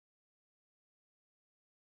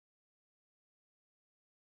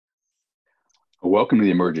Welcome to the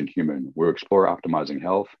Emergent Human, where we explore optimizing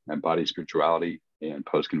health, embodied spirituality, and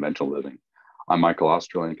post-conventional living. I'm Michael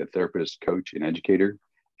Ostrolenk, a therapist, coach, and educator,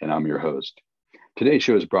 and I'm your host. Today's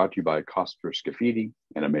show is brought to you by Cosper Scafidi,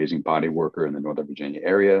 an amazing body worker in the Northern Virginia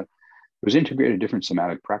area, who's integrated different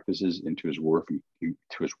somatic practices into his work,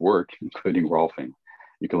 including rolfing.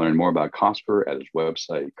 You can learn more about Cosper at his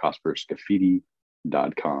website,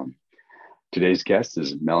 cosperscafidi.com. Today's guest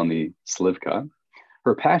is Melanie Sliwka.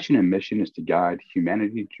 Her passion and mission is to guide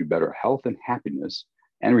humanity to better health and happiness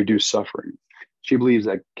and reduce suffering. She believes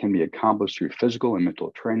that can be accomplished through physical and mental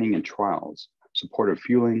training and trials. Supportive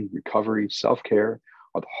fueling, recovery, self-care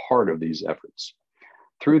are the heart of these efforts.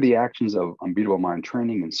 Through the actions of Unbeatable Mind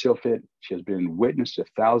training and SEALFIT, she has been witness to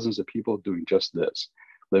thousands of people doing just this,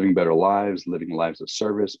 living better lives, living lives of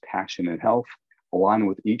service, passion, and health, aligned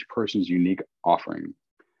with each person's unique offering.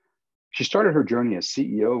 She started her journey as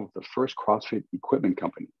CEO of the first CrossFit equipment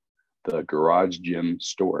company, the Garage Gym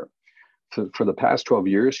Store. For the past 12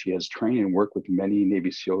 years, she has trained and worked with many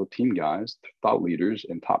Navy SEAL team guys, thought leaders,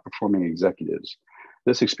 and top performing executives.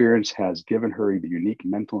 This experience has given her the unique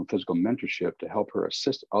mental and physical mentorship to help her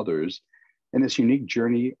assist others in this unique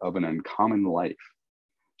journey of an uncommon life.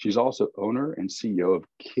 She's also owner and CEO of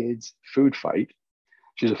Kids Food Fight.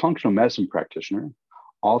 She's a functional medicine practitioner,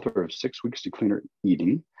 author of 6 Weeks to Cleaner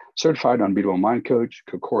Eating, certified Unbeatable Mind coach,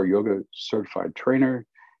 Kokoro Yoga certified trainer,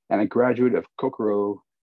 and a graduate of Kokoro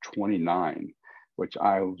 29, which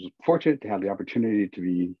I was fortunate to have the opportunity to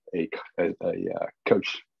be a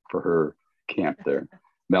coach for her camp there.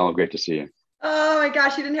 Mel, great to see you. Oh my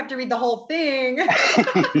gosh, you didn't have to read the whole thing.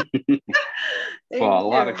 Well, a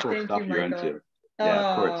lot of cool stuff you're into. Yeah,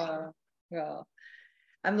 of course. Well,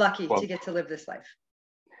 I'm lucky to get to live this life.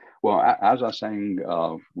 Well, as I was saying,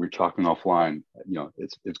 we're talking offline.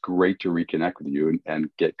 It's great to reconnect with you and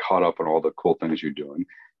get caught up on all the cool things you're doing.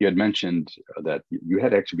 You had mentioned that you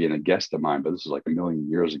had actually been a guest of mine, but this is like a million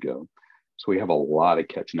years ago. So we have a lot of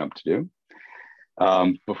catching up to do.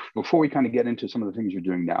 Before we kind of get into some of the things you're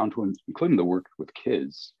doing now, including the work with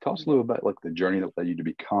kids, tell us a little about like the journey that led you to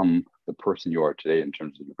become the person you are today in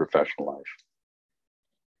terms of your professional life.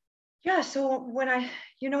 Yeah, so when I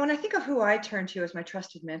think of who I turn to as my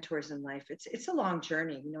trusted mentors in life, it's a long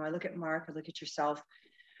journey. I look at Mark, I look at yourself.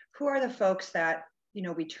 Who are the folks that,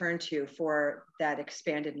 we turn to for that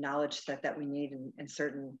expanded knowledge set that we need in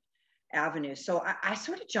certain avenues? So I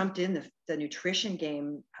sort of jumped in the nutrition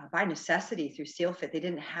game by necessity through SEALFIT. They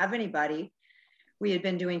didn't have anybody. We had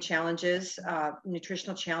been doing challenges,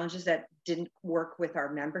 nutritional challenges that didn't work with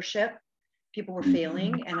our membership. People were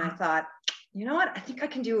failing. And I thought, you know what, I think I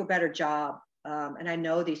can do a better job. And I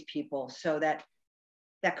know these people. So that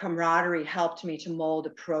camaraderie helped me to mold a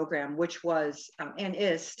program, which was and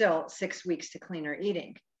is still 6 Weeks to Cleaner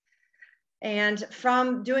Eating. And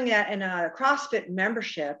from doing that in a CrossFit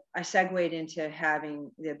membership, I segued into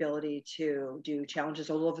having the ability to do challenges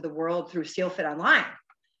all over the world through SEALFIT Online.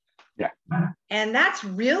 Yeah. And that's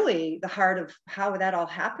really the heart of how that all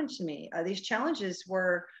happened to me. These challenges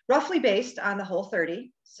were roughly based on the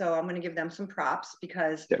Whole30. So I'm going to give them some props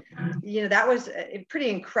because, that was a pretty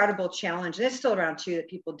incredible challenge. And it's still around too that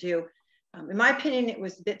people do. In my opinion, it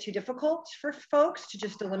was a bit too difficult for folks to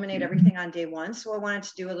just eliminate everything on day one. So I wanted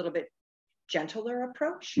to do a little bit gentler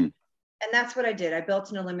approach. And that's what I did. I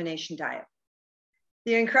built an elimination diet.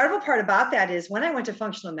 The incredible part about that is when I went to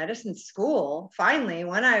functional medicine school, finally,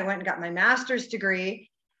 when I went and got my master's degree,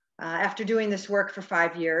 after doing this work for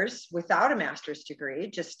 5 years without a master's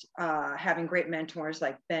degree, just having great mentors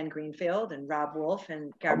like Ben Greenfield and Rob Wolf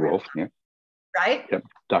and Gabrielle. Rob Wolf, yeah. Right? Yep.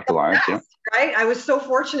 Dr. Lyons, yeah. Right? I was so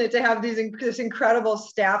fortunate to have this incredible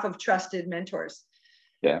staff of trusted mentors.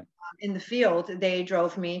 Yeah. In the field. They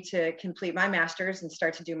drove me to complete my master's and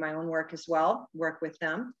start to do my own work as well, work with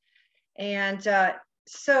them. And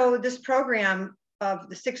so this program of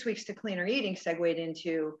the 6 Weeks to Cleaner Eating segued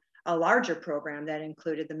into a larger program that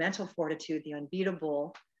included the mental fortitude, the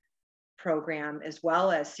Unbeatable program, as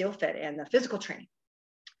well as SEALFIT and the physical training.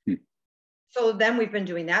 So then we've been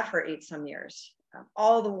doing that for 8 some years.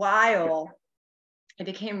 All the while, it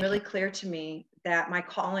became really clear to me that my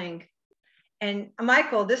calling, and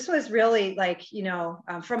Michael, this was really like,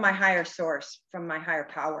 from my higher source, from my higher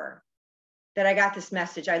power, that I got this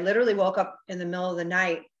message. I literally woke up in the middle of the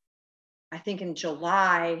night, I think in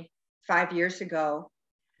July, 5 years ago,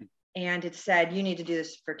 and it said, you need to do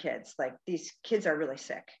this for kids. Like, these kids are really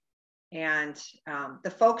sick. And the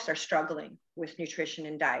folks are struggling with nutrition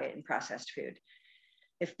and diet and processed food.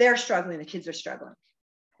 If they're struggling, the kids are struggling.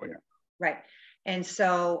 Oh, yeah. Right. And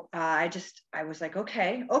so I was like,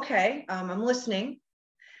 okay, I'm listening.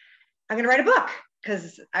 I'm going to write a book.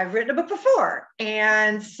 because I've written a book before.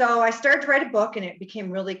 And so I started to write a book, and it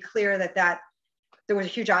became really clear that there was a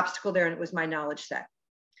huge obstacle there, and it was my knowledge set,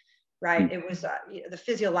 right? It was the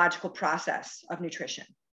physiological process of nutrition.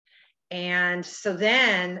 And so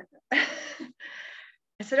then I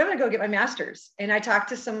said, I'm going to go get my master's. And I talked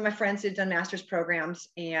to some of my friends who'd done master's programs,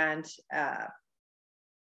 and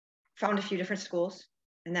found a few different schools.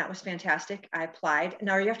 And that was fantastic. I applied.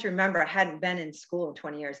 Now you have to remember, I hadn't been in school in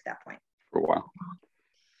 20 years at that point. For a while.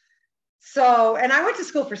 So, and I went to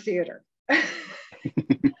school for theater,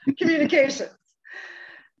 communications.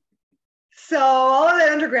 So all of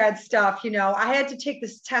that undergrad stuff, I had to take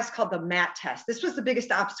this test called the MAT test. This was the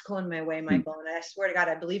biggest obstacle in my way, Michael. And I swear to God,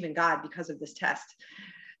 I believe in God because of this test.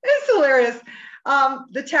 It's hilarious.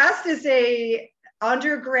 The test is a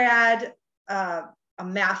undergrad, a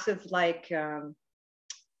massive,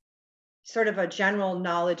 sort of a general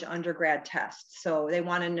knowledge undergrad test. So they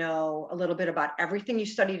want to know a little bit about everything you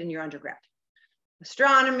studied in your undergrad.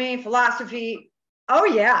 Astronomy, philosophy. Oh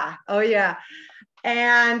yeah.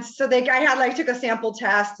 And so I took a sample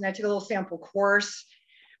test, and I took a little sample course.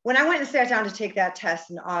 When I went and sat down to take that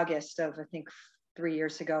test in August of, I think, 3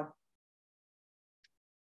 years ago,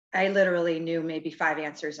 I literally knew maybe 5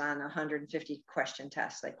 answers on a 150 question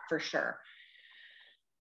test, for sure.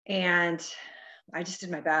 And I just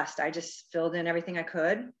did my best. I just filled in everything I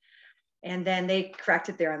could. And then they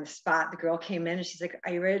corrected there on the spot. The girl came in and she's like,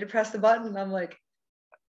 are you ready to press the button? And I'm like,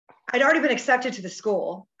 I'd already been accepted to the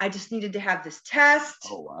school. I just needed to have this test.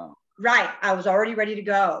 Oh, wow. Right. I was already ready to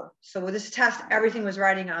go. So with this test, everything was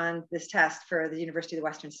writing on this test for the University of the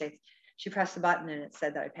Western States. She pressed the button and it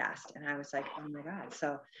said that I passed. And I was like, oh my God.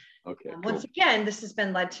 So okay, cool. Once again, this has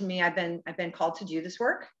been led to me. I've been called to do this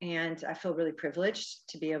work, and I feel really privileged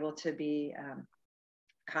to be able to be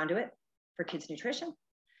a conduit for kids' nutrition.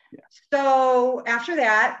 Yeah. So after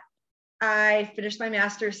that, I finished my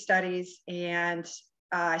master's studies, and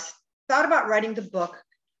I thought about writing the book,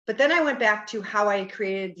 but then I went back to how I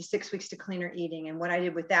created the 6 weeks to cleaner eating. And what I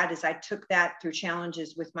did with that is I took that through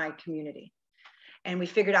challenges with my community. And we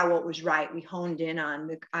figured out what was right. We honed in on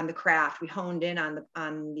the craft. We honed in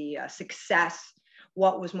on the success,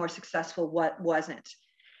 what was more successful, what wasn't.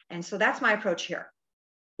 And so that's my approach here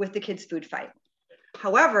with the kids' food fight.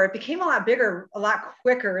 However, it became a lot bigger, a lot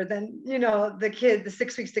quicker than, the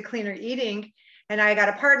 6 weeks to cleaner eating. And I got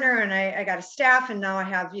a partner, and I got a staff, and now I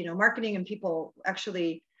have, marketing and people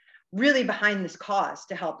actually really behind this cause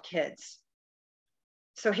to help kids.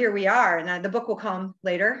 So here we are, and the book will come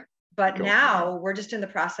later. But now we're just in the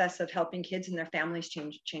process of helping kids and their families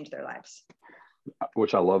change their lives.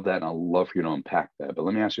 Which I love that. And I'd love for you to unpack that. But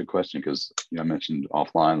let me ask you a question, because I mentioned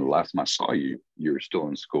offline, the last time I saw you, you were still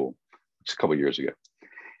in school, just a couple of years ago,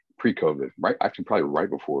 pre-COVID, right? Actually, probably right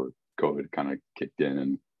before COVID kind of kicked in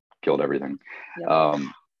and killed everything. Yep.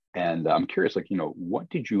 And I'm curious, what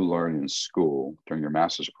did you learn in school during your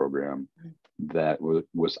master's program that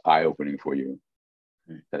was eye-opening for you?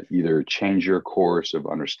 That either change your course of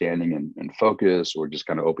understanding and focus, or just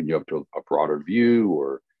kind of open you up to a broader view,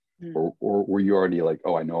 or were you already like,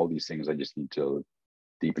 oh, I know all these things, I just need to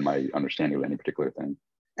deepen my understanding of any particular thing?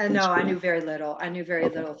 No, I knew very little. I knew very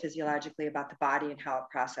little physiologically about the body and how it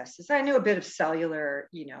processes. I knew a bit of cellular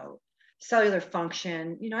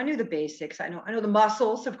function. I knew the basics. I know the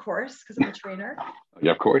muscles, of course, because I'm a trainer.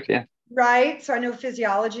 Yeah, of course, yeah. Right. So I know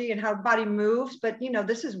physiology and how the body moves, but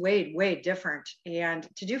this is way, way different. And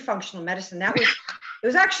to do functional medicine, it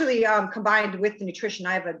was actually combined with the nutrition.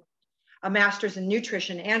 I have a master's in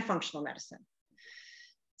nutrition and functional medicine.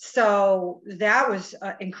 So that was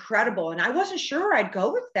incredible. And I wasn't sure I'd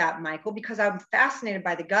go with that, Michael, because I'm fascinated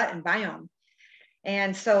by the gut and biome.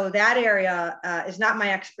 And so that area is not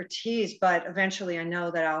my expertise, but eventually I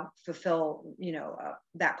know that I'll fulfill,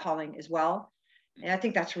 that calling as well. And I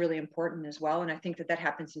think that's really important as well. And I think that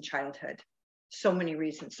happens in childhood. So many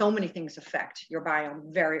reasons, so many things affect your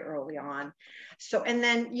biome very early on. So, and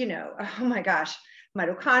then, oh my gosh,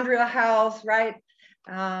 mitochondrial health, right?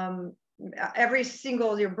 Every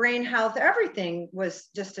single, your brain health, everything was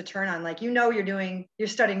just a turn on, you're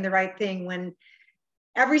studying the right thing when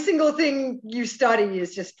every single thing you study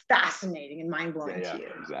is just fascinating and mind-blowing to you.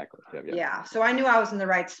 Exactly. Yeah. So I knew I was in the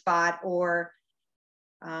right spot, or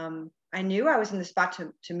I knew I was in the spot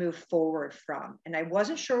to move forward from, and I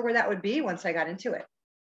wasn't sure where that would be once I got into it.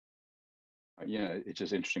 Yeah, it's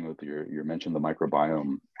just interesting with you mentioned the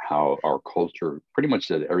microbiome, how our culture pretty much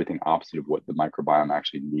said everything opposite of what the microbiome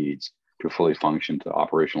actually needs to fully function, to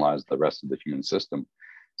operationalize the rest of the human system.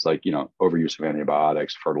 It's like, overuse of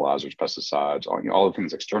antibiotics, fertilizers, pesticides, all the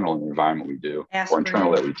things external in the environment we do, or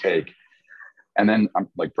internal that we take. And then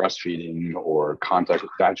like breastfeeding or contact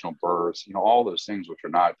with vaginal births, all those things which are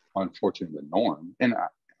not unfortunately the norm. And I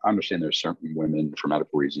understand there's certain women for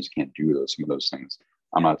medical reasons can't do some of those things.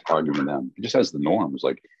 I'm not arguing with them. It just has the norms,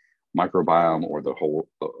 like microbiome or the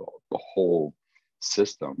whole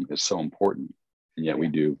system is so important. And yet we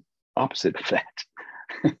do opposite of that.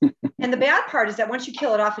 And the bad part is that once you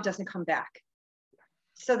kill it off, it doesn't come back.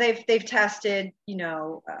 So they've tested,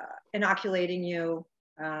 inoculating you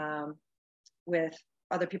with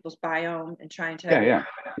other people's biome and trying to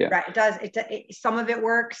right. Some of it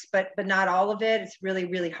works, but not all of it. It's really,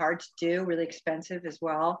 really hard to do, really expensive as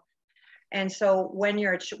well. And so when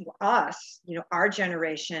you're us, our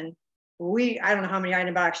generation, I don't know how many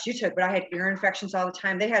antibiotics you took, but I had ear infections all the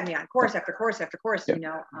time. They had me on course after course after course,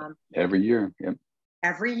 every year. Yep.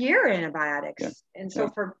 Every year antibiotics. Yep. And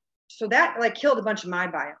so that like killed a bunch of my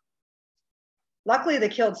biome. Luckily, the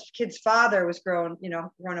kid's father was grown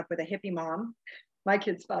up with a hippie mom. My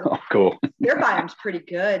kid's father. Oh, cool. Their biome's pretty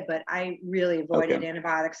good, but I really avoided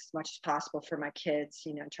antibiotics as much as possible for my kids,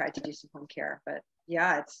 tried to do some home care. But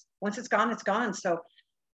yeah, once it's gone, it's gone. So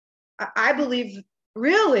I believe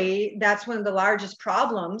really that's one of the largest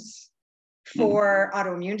problems for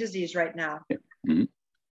autoimmune disease right now. Mm-hmm.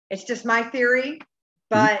 It's just my theory,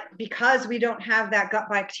 but because we don't have that gut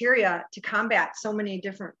bacteria to combat so many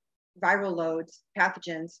different viral loads,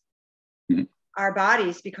 pathogens, our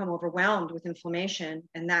bodies become overwhelmed with inflammation,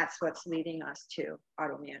 and that's what's leading us to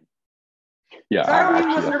autoimmune. Yeah, so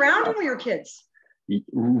autoimmune wasn't around when we were kids.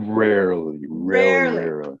 Rarely.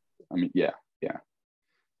 I mean, yeah.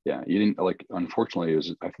 You didn't unfortunately, it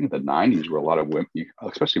was I think the 90s where a lot of women,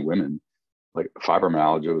 especially women, like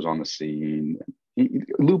fibromyalgia was on the scene.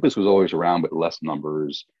 Lupus was always around, but less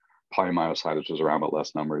numbers. Polymyositis was around, but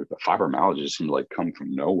less numbers. But fibromyalgia just seemed to come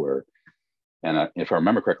from nowhere. And if I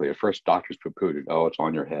remember correctly, at first doctors poo-pooed it. Oh, it's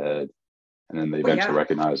on your head. And then they eventually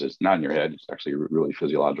recognized it's not in your head. It's actually a really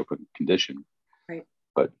physiological condition. Right.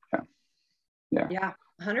 But yeah,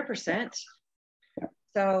 100%. Yeah.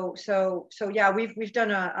 So yeah, we've done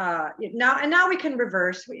now we can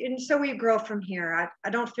reverse. And so we grow from here. I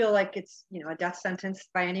don't feel like it's, a death sentence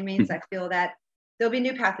by any means. I feel that there'll be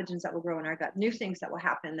new pathogens that will grow in our gut, new things that will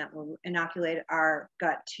happen that will inoculate our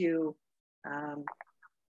gut to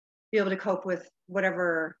be able to cope with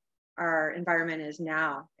whatever our environment is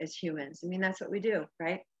now as humans. I mean, that's what we do,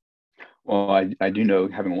 right? Well, I do know,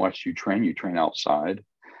 having watched you train outside,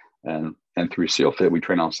 and through SEALFIT, we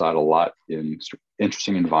train outside a lot in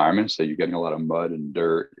interesting environments. So you're getting a lot of mud and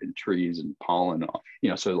dirt and trees and pollen,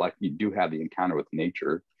 so you do have the encounter with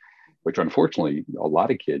nature, which unfortunately a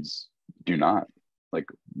lot of kids do not. Like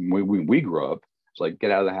when we grew up, it's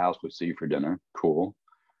get out of the house, we'll see you for dinner, cool.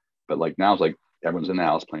 But now it's everyone's in the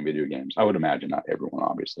house playing video games. I would imagine not everyone,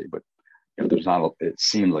 obviously, but there's not. It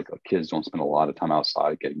seems like kids don't spend a lot of time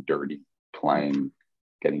outside getting dirty, playing,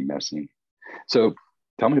 getting messy. So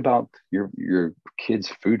tell me about your kids'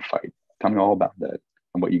 food fight. Tell me all about that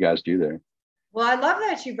and what you guys do there. Well, I love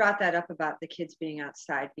that you brought that up about the kids being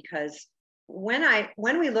outside, because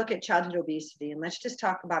when we look at childhood obesity, and let's just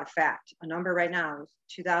talk about a fact, a number right now,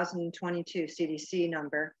 2022 CDC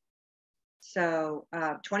number. So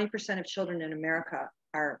 20% of children in America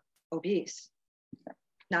are obese,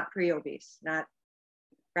 not pre-obese, not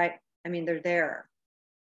right. I mean, they're there.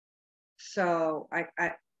 So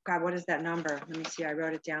God, what is that number? Let me see. I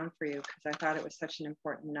wrote it down for you because I thought it was such an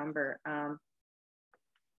important number.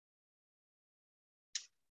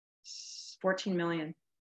 14 million.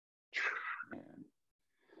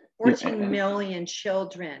 14 million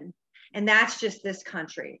children. And that's just this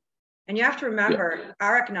country. And you have to remember,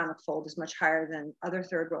 our economic fold is much higher than other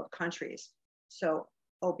third world countries. So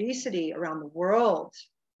obesity around the world,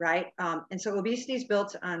 right? And so obesity is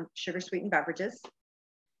built on sugar sweetened beverages,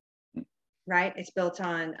 right? It's built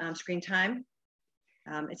on screen time.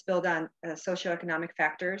 It's built on socioeconomic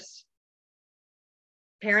factors.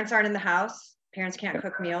 Parents aren't in the house. Parents can't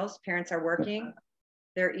cook meals. Parents are working.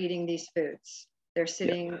 They're eating these foods. They're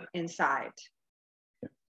sitting inside.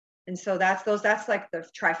 And so that's like the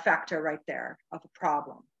trifecta right there of a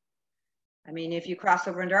problem. I mean, if you cross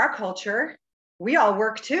over into our culture, we all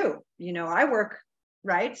work too. I work,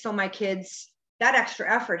 right? So my kids, that extra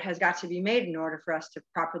effort has got to be made in order for us to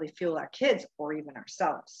properly fuel our kids or even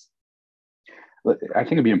ourselves. I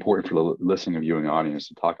think it'd be important for the listening viewing audience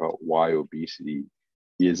to talk about why obesity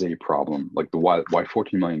is a problem, why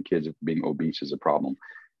 14 million kids being obese is a problem.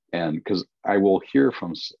 And because I will hear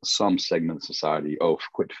from some segment of society, oh,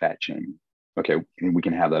 quit fat shaming. Okay, we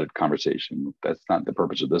can have that conversation. That's not the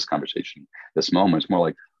purpose of this conversation. This moment, it's more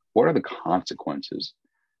like, what are the consequences,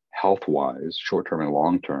 health-wise, short-term and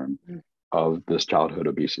long-term, of this childhood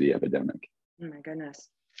obesity epidemic? Oh my goodness.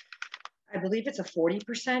 I believe it's a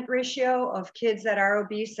 40% ratio of kids that are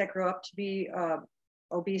obese that grow up to be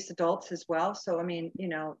obese adults as well. So, I mean, you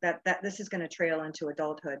know, that this is going to trail into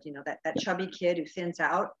adulthood, you know, that chubby kid who thins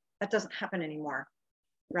out, that doesn't happen anymore,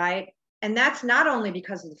 right? And that's not only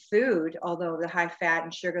because of the food, although the high fat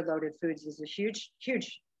and sugar loaded foods is a huge,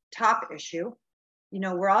 huge top issue. You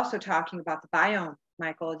know, we're also talking about the biome,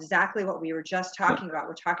 Michael, exactly what we were just talking about.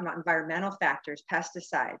 We're talking about environmental factors,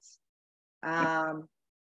 pesticides, the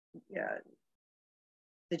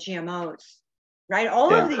GMOs, right?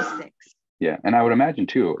 All of these things. Yeah, and I would imagine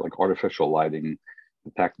too, like artificial lighting,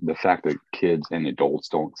 the fact that kids and adults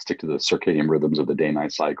don't stick to the circadian rhythms of the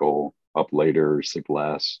day-night cycle, up later, sleep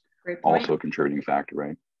less, Great point. also a contributing factor,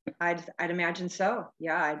 right? I'd imagine so.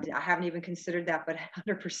 Yeah, I haven't even considered that, but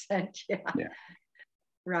 100%. Yeah.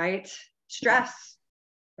 Right. Stress.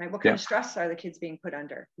 Right. What kind of stress are the kids being put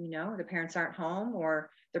under? You know, the parents aren't home, or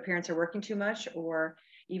their parents are working too much, or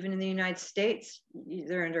even in the United States,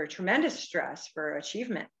 they're under tremendous stress for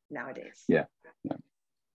achievement nowadays. Yeah.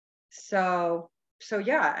 So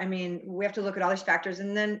yeah, I mean, we have to look at all these factors,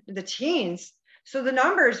 and then the teens. So the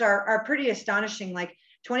numbers are pretty astonishing. Like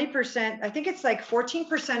 20%, I think it's like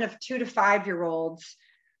 14% of 2 to 5 year olds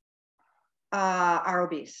are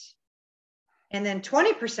obese. And then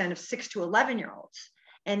 20% of 6 to 11 year olds.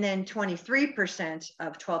 And then 23%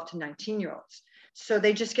 of 12 to 19 year olds. So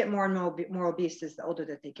they just get more and more obese as the older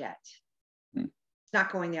that they get. It's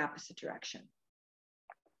not going the opposite direction.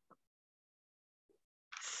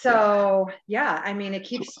 So yeah, I mean, it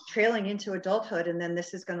keeps trailing into adulthood, and then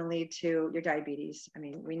this is going to lead to your diabetes. I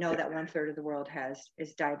mean, we know that 1/3 of the world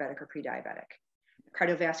is diabetic or pre-diabetic.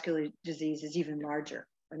 Cardiovascular disease is even larger.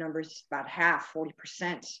 The number is about half,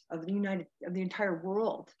 40% of the entire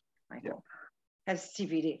world, Michael, has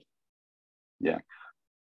CVD. Yeah.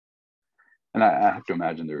 And I have to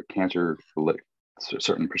imagine there are cancer,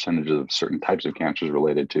 certain percentages of certain types of cancers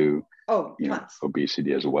related to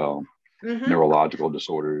obesity as well. Neurological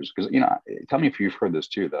disorders, because tell me if you've heard this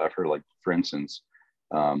too, that I've heard, like, for instance,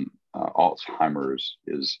 Alzheimer's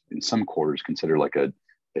is in some quarters considered like I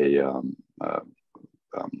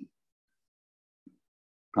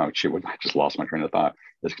just lost my train of thought.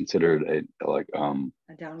 It's considered a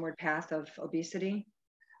downward path of obesity.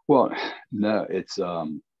 Well, no, it's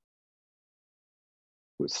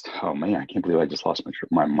oh man, I can't believe I just lost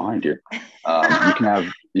my mind here.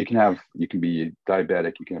 You can be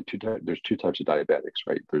diabetic. You can have there's two types of diabetics,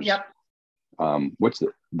 right? There's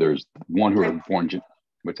there's one who are born.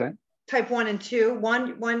 What's that? Type 1 and 2.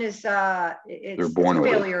 One is it's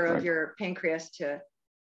failure of your pancreas to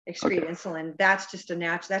excrete insulin. That's just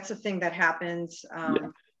that's a thing that happens.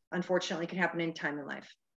 Unfortunately, can happen anytime in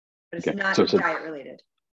life, but it's not diet related.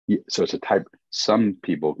 So it's a type. Some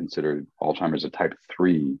people consider Alzheimer's a type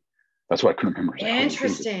 3. That's what I couldn't remember.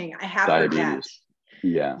 Interesting. I have heard that.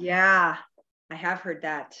 Yeah, I have heard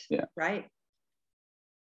that. Yeah. Right.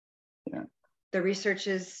 Yeah. The research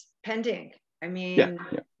is pending. I mean,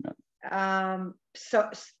 so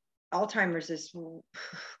Alzheimer's is,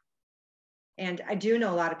 and I do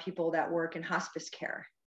know a lot of people that work in hospice care.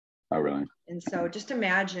 Oh, really? And so just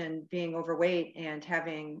imagine being overweight and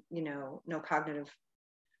having, no cognitive,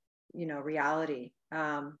 reality.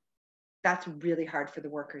 That's really hard for the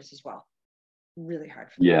workers as well. Really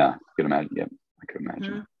hard for them. I could imagine. Yeah, I could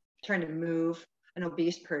imagine. Trying to move an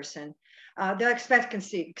obese person. The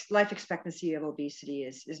life expectancy of obesity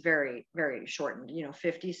is very, very shortened,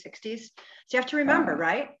 50s, 60s. So you have to remember,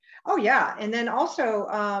 right? Oh yeah. And then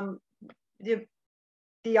also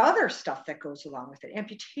the other stuff that goes along with it,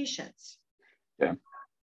 amputations. Yeah.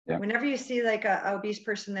 Whenever you see like a obese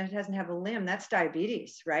person that doesn't have a limb, that's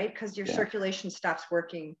diabetes, right? Because your circulation stops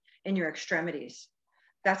working in your extremities.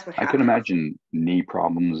 That's what happens. I can imagine knee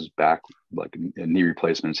problems, back, like knee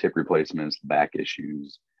replacements, hip replacements, back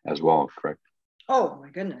issues as well, correct? Oh my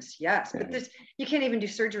goodness, yes. But you can't even do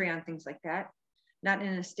surgery on things like that, not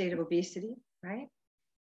in a state of obesity, right?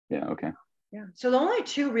 Yeah, okay. Yeah. So the only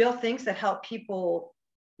two real things that help people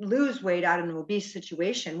lose weight out of an obese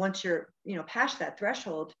situation, once you're, past that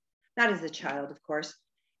threshold, not as a child, of course,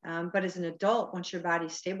 but as an adult, once your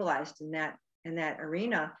body's stabilized in that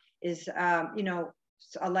arena, is,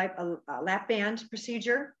 a lap band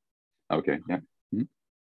procedure. Okay. Yeah.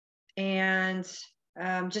 Mm-hmm. And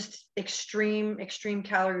just extreme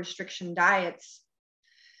calorie restriction diets,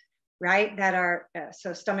 right? That are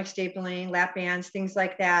so stomach stapling, lap bands, things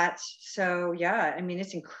like that. So yeah, I mean,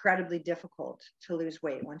 it's incredibly difficult to lose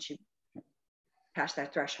weight once you pass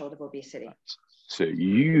that threshold of obesity. So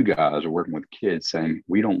you guys are working with kids saying,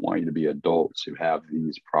 we don't want you to be adults who have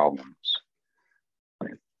these problems.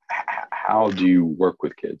 How do you work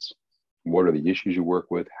with kids? What are the issues you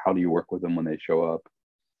work with? How do you work with them when they show up?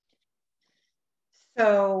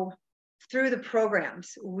 So through the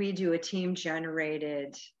programs, we do a team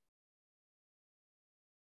generated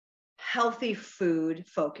healthy food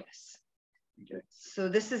focus. Okay. So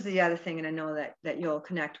this is the other thing, and I know that you'll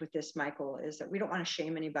connect with this, Michael, is that we don't want to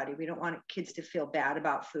shame anybody. We don't want kids to feel bad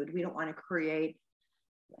about food. We don't want to create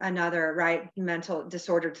another, right, mental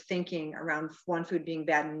disordered thinking around one food being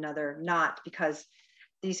bad and another not, because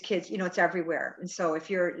these kids, you know, it's everywhere. And so if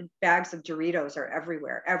your bags of Doritos are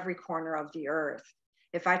everywhere, every corner of the earth,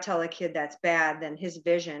 if I tell a kid that's bad, then his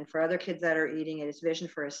vision for other kids that are eating it, his vision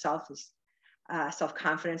for himself is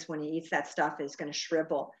self-confidence when he eats that stuff is going to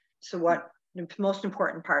shrivel. So what the most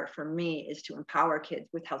important part for me is to empower kids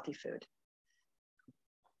with healthy food.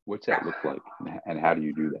 What's that look like, and how do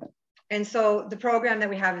you do that? And so the program that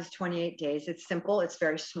we have is 28 days. It's simple, it's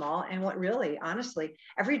very small. And what really, honestly,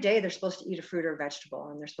 every day they're supposed to eat a fruit or a vegetable,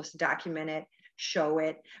 and they're supposed to document it, show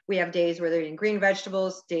it. We have days where they're eating green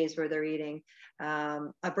vegetables, days where they're eating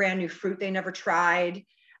a brand new fruit they never tried.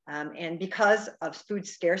 And because of food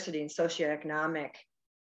scarcity and socioeconomic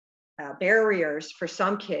barriers for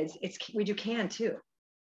some kids, we do can too.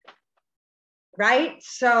 Right?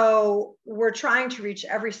 So we're trying to reach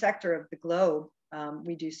every sector of the globe.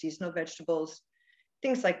 We do seasonal vegetables,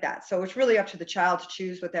 things like that. So it's really up to the child to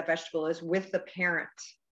choose what that vegetable is with the parent.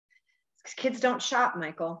 Kids don't shop,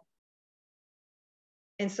 Michael.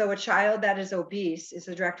 And so a child that is obese is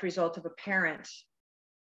a direct result of a parent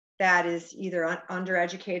that is either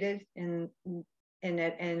undereducated in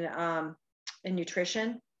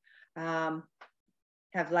nutrition,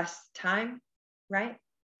 have less time, right?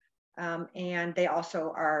 And they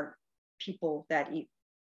also are people that eat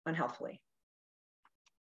unhealthily.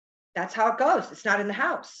 That's how it goes. It's not in the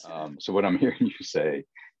house. So what I'm hearing you say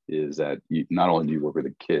is that you not only do you work with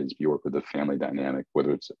the kids, but you work with the family dynamic,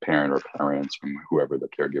 whether it's a parent or parents, from whoever the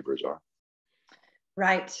caregivers are.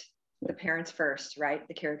 Right. The parents first, right?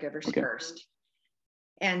 The caregivers Okay. first.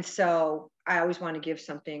 And so I always want to give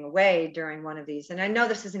something away during one of these. And I know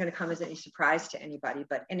this isn't going to come as any surprise to anybody,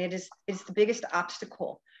 but it's the biggest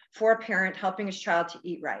obstacle for a parent helping his child to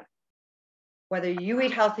eat right. Whether you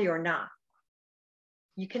eat healthy or not,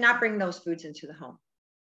 you cannot bring those foods into the home.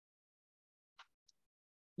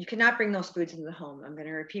 You cannot bring those foods into the home. I'm going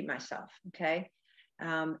to repeat myself, okay?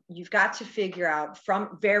 You've got to figure out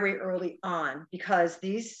from very early on, because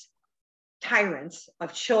these tyrants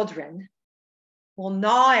of children will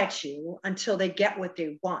gnaw at you until they get what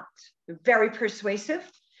they want. They're very persuasive.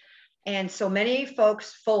 And so many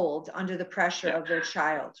folks fold under the pressure of their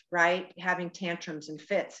child, right? Having tantrums and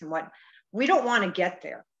fits and what. We don't want to get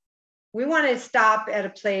there. We want to stop at a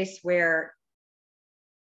place where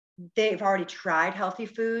they've already tried healthy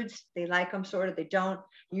foods. They like them, sort of, they don't.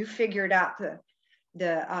 You figured out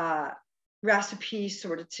the recipe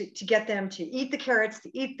sort of to get them to eat the carrots,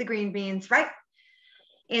 to eat the green beans, right?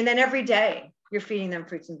 And then every day you're feeding them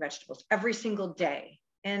fruits and vegetables every single day.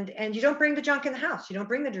 And you don't bring the junk in the house. You don't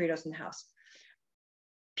bring the Doritos in the house.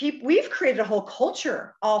 We've created a whole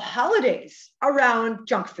culture, all holidays, around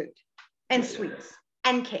junk food and sweets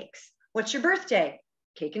and cakes. What's your birthday?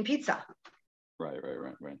 Cake and pizza. Right.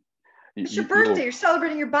 It's your birthday. You're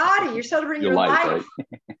celebrating your body. You're celebrating your life.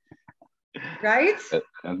 Right?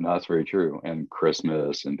 And that's very true. And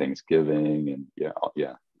Christmas and Thanksgiving and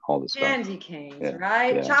all this stuff. Candy canes,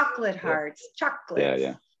 right? Yeah. Chocolate hearts, chocolates.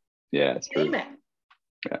 Yeah, it's true. Name it.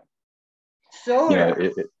 Yeah. So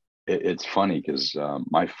it's funny because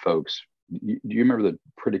my folks, do you remember the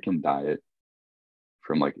Pritikin diet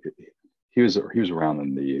from like, he was around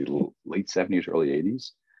in the late 70s, early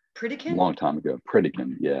 80s. Pritikin? A long time ago.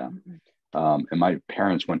 Pritikin, yeah. And my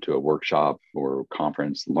parents went to a workshop or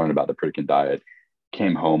conference, learned about the Pritikin diet,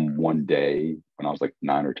 came home one day when I was like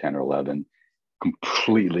 9 or 10 or 11,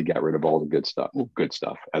 completely got rid of all the good stuff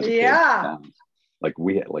as a kid. Like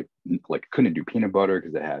we had like couldn't do peanut butter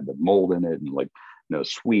because it had the mold in it, and like no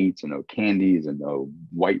sweets and no candies and no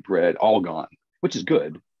white bread, all gone, which is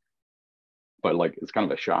good. But like, it's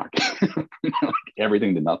kind of a shock, like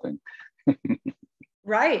everything to nothing.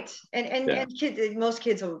 Right. And kids, most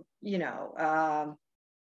kids will, there'll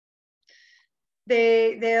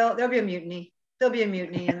be a mutiny. There'll be a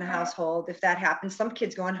mutiny in the household if that happens. Some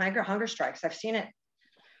kids go on hunger strikes. I've seen it.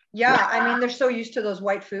 Yeah. I mean, they're so used to those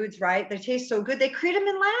white foods, right? They taste so good. They create them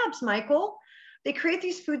in labs, Michael. They create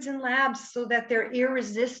these foods in labs so that they're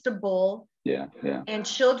irresistible. Yeah. And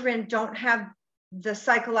children don't have the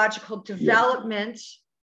psychological development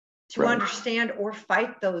to understand or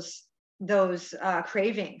fight those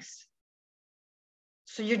cravings.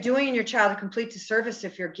 So you're doing your child a complete disservice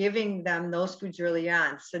if you're giving them those foods early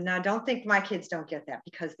on. So now don't think my kids don't get that,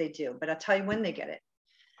 because they do. But I'll tell you when they get it.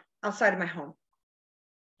 Outside of my home.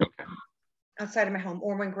 Okay. Outside of my home,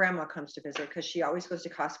 or when grandma comes to visit, because she always goes to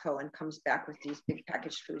Costco and comes back with these big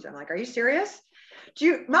packaged foods. I'm like, are you serious?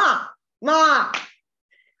 Mom, oh,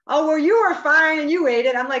 well, you were fine and you ate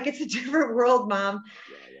it. I'm like, it's a different world, Mom.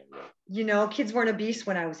 You know, kids weren't obese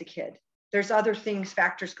when I was a kid. There's other things,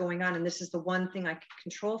 factors going on. And this is the one thing I can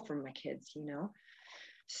control from my kids, you know?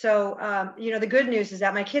 So, you know, the good news is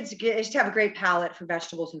that my kids used to have a great palate for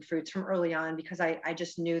vegetables and fruits from early on, because I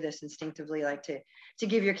just knew this instinctively, like to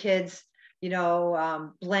give your kids, you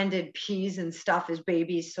know, blended peas and stuff as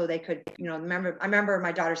babies, so they could, you know, I remember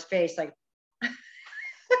my daughter's face, like,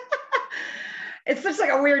 it's just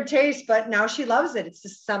like a weird taste, but now she loves it. It's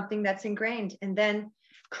just something that's ingrained. And then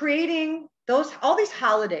creating all these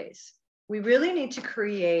holidays, we really need to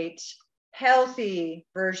create healthy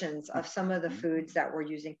versions of some of the foods that we're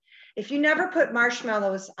using. If you never put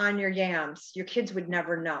marshmallows on your yams, your kids would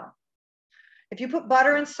never know. If you put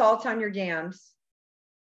butter and salt on your yams,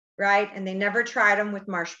 right, and they never tried them with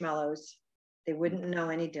marshmallows, they wouldn't know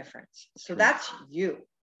any difference. So that's you.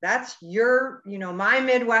 That's your, you know, my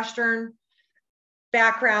Midwestern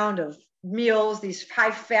background of meals, these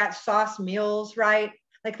high fat sauce meals, right?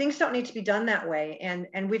 Like, things don't need to be done that way.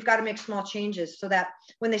 And we've got to make small changes so that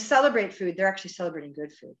when they celebrate food, they're actually celebrating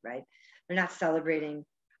good food, right? They're not celebrating,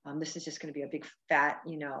 this is just going to be a big fat,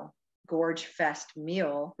 you know, gorge fest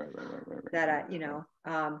meal that, you know,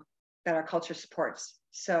 that our culture supports.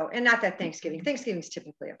 So, and not that Thanksgiving's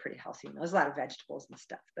typically a pretty healthy meal. There's a lot of vegetables and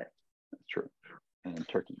stuff, but. That's true. And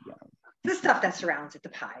turkey, yeah. The stuff that surrounds it, the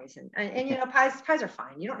pies, and you know, pies are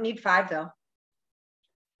fine. You don't need 5 though.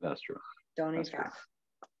 That's true. Don't need 5.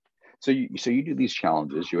 So you do these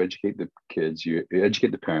challenges, you educate the kids, you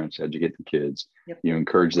educate the parents, educate the kids, yep. You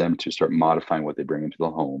encourage them to start modifying what they bring into the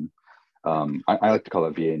home. I like to call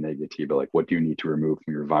it VA negativa, like, what do you need to remove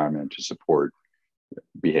from your environment to support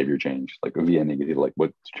behavior change? Like a VA negativa, like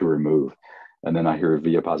what to remove. And then I hear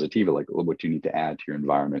via positiva, like, what do you need to add to your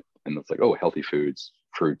environment? And it's like, oh, healthy foods,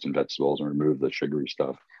 fruits and vegetables, and remove the sugary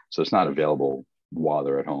stuff. So it's not available while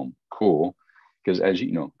they're at home. Cool. Because as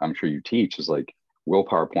you know, I'm sure you teach, is like,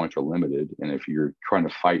 willpower points are limited. And if you're trying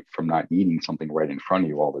to fight from not eating something right in front of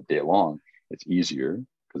you all the day long, it's easier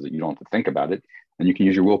because you don't have to think about it. And you can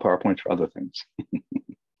use your willpower points for other things.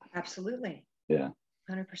 Absolutely. Yeah.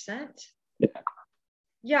 100%. Yeah.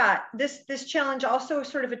 Yeah, this challenge also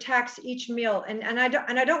sort of attacks each meal, and I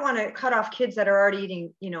don't want to cut off kids that are already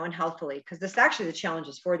eating, you know, unhealthily, because this actually, the challenge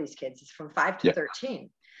is for these kids. It's from 5 to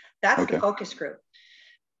 13. That's the focus group.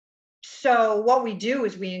 So what we do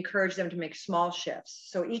is we encourage them to make small shifts.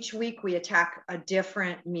 So each week we attack a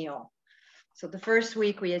different meal. So the first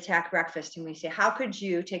week we attack breakfast, and we say, how could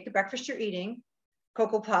you take the breakfast you're eating,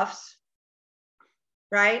 Cocoa Puffs,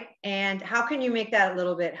 right? And how can you make that a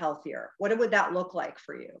little bit healthier? What would that look like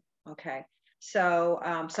for you? Okay.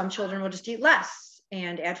 So some children will just eat less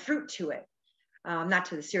and add fruit to it. Not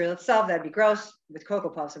to the cereal itself, that'd be gross with Cocoa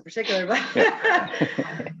Puffs in particular, but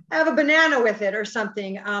have a banana with it or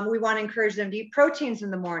something. We want to encourage them to eat proteins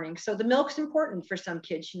in the morning. So the milk's important for some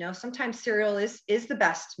kids. You know, sometimes cereal is the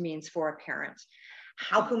best means for a parent.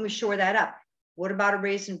 How can we shore that up? What about a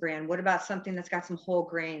Raisin Bran? What about something that's got some whole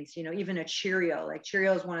grains? You know, even a Cheerio. Like,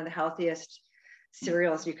 Cheerio is one of the healthiest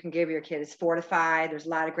cereals you can give your kid. It's fortified. There's a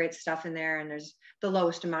lot of great stuff in there, and there's the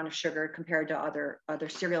lowest amount of sugar compared to other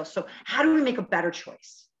cereals. So how do we make a better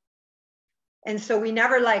choice? And so we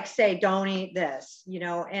never like say, don't eat this, you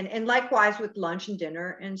know, and likewise with lunch and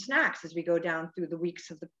dinner and snacks as we go down through the weeks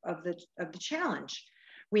of the challenge.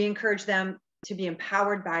 We encourage them to be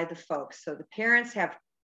empowered by the folks. So the parents have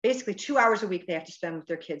basically 2 hours a week they have to spend with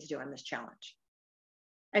their kids doing this challenge.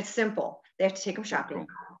 It's simple. They have to take them shopping.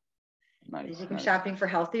 Nice, they take them shopping for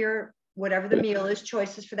healthier, whatever the meal is,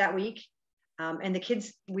 choices for that week. And the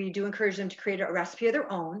kids, we do encourage them to create a recipe of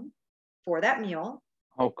their own for that meal.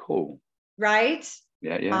 Oh, cool. Right?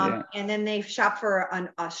 Yeah. And then they shop for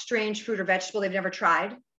a strange fruit or vegetable they've never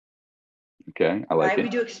tried. Okay, I like it. We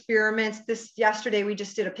do experiments. Yesterday, we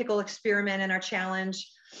just did a pickle experiment in our challenge.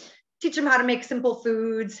 Teach them how to make simple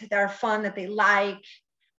foods that are fun, that they like.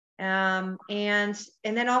 And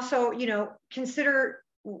then also, you know, consider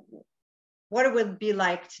what it would be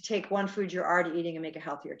like to take one food you're already eating and make a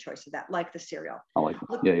healthier choice of that, like the cereal. I like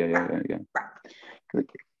it. Yeah. Right.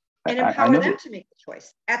 And empower them to make the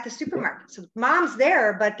choice at the supermarket. So mom's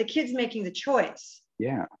there, but the kid's making the choice.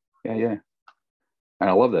 Yeah. And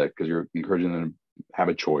I love that, because you're encouraging them to have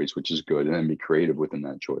a choice, which is good, and then be creative within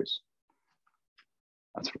that choice.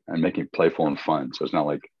 And making it playful and fun. So it's not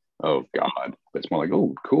like, Oh God. But it's more like,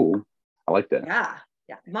 oh, cool. I like that. Yeah.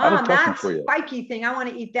 Yeah. I have a Mom, question that for you. spiky thing, I want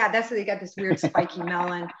to eat that. That's why they got this weird spiky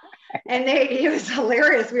melon. And it was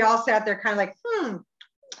hilarious. We all sat there kind of like,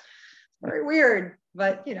 very weird.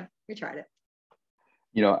 But, we tried it.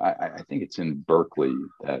 I think it's in Berkeley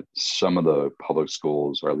that some of the public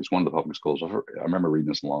schools, or at least one of the public schools, I remember reading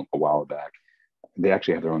this a while back, they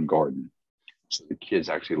actually have their own garden. So the kids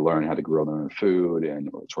actually learn how to grow their own food, and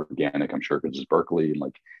it's organic, I'm sure, because it's Berkeley, and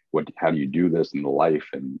like, how do you do this in the life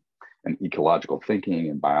and ecological thinking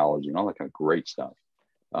and biology and all that kind of great stuff.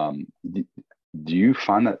 Do you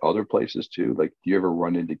find that other places too? Like, do you ever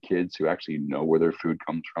run into kids who actually know where their food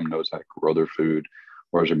comes from, knows how to grow their food,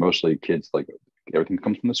 or is it mostly kids like everything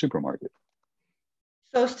comes from the supermarket?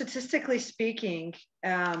 So statistically speaking,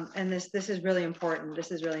 and this is really important.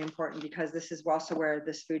 This is really important because this is also where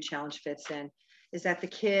this food challenge fits in, is that the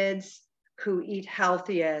kids who eat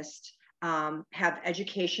healthiest have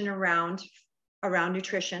education around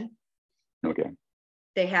nutrition. Okay.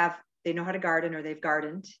 They know how to garden, or they've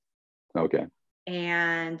gardened. Okay.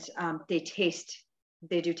 And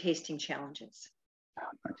they do tasting challenges. Oh,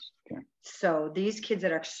 nice. Okay. So these kids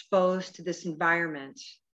that are exposed to this environment,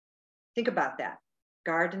 think about that.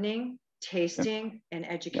 Gardening, tasting, and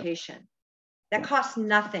education. That costs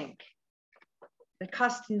nothing. That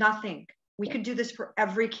costs nothing. We could do this for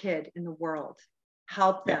every kid in the world.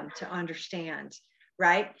 Help them to understand,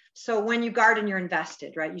 right? So when you garden, you're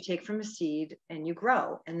invested, right? You take from a seed and you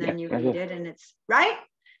grow, and then you eat it, and it's right.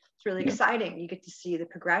 It's really exciting. You get to see the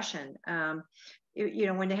progression.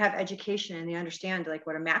 When they have education and they understand like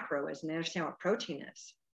what a macro is, and they understand what protein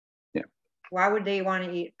is. Yeah. Why would they want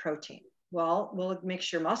to eat protein? Well, it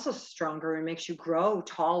makes your muscles stronger and makes you grow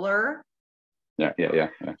taller. Yeah.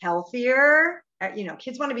 Healthier.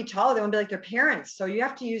 Kids want to be taller. They want to be like their parents. So you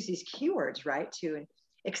have to use these keywords, right, to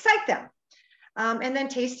excite them. And then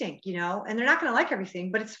tasting, and they're not going to like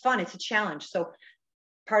everything, but it's fun. It's a challenge. So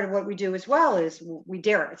part of what we do as well is we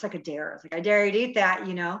dare it. It's like a dare. It's like, I dare you to eat that,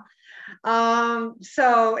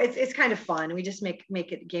 So it's kind of fun. We just make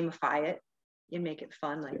it, gamify it, and make it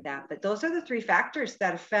fun like that. But those are the three factors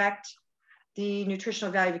that affect the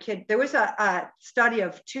nutritional value of a kid. There was a study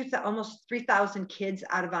of almost 3,000 kids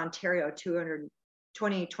out of Ontario,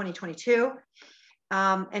 2022.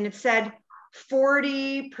 And it said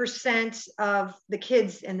 40% of the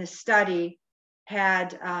kids in this study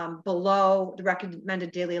had below the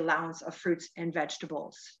recommended daily allowance of fruits and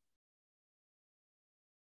vegetables.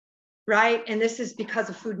 Right. And this is because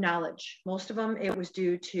of food knowledge. Most of them, it was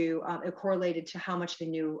due to, it correlated to how much they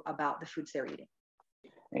knew about the foods they're eating.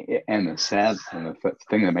 And the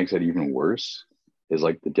thing that makes it even worse is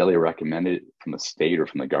like the daily recommended from the state or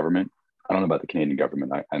from the government. I don't know about the Canadian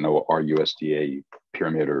government. I know our USDA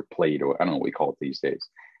pyramid or plate, or I don't know what we call it these days.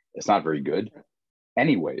 It's not very good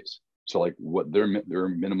anyways. So like what their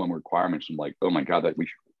minimum requirements, I'm like, oh my God, that we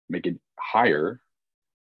should make it higher,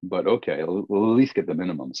 but okay, we'll at least get the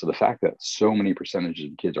minimum. So the fact that so many percentages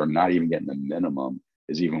of kids are not even getting the minimum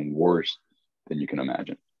is even worse than you can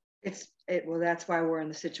imagine. Well, that's why we're in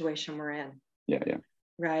the situation we're in. Yeah.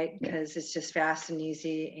 Right. Because it's just fast and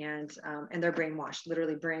easy, and they're brainwashed,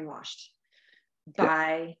 literally brainwashed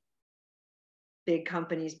by big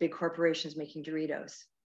companies, big corporations making Doritos.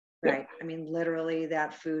 Right. I mean, literally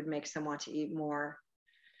that food makes them want to eat more.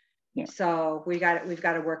 So we've got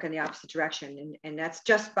to work in the opposite direction. And that's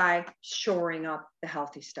just by shoring up the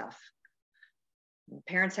healthy stuff.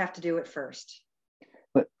 Parents have to do it first.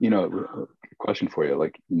 But, question for you,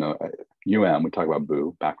 like, we talk about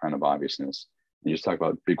BOO, background of obviousness. You just talk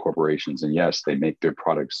about big corporations, and yes, they make their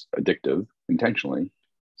products addictive intentionally.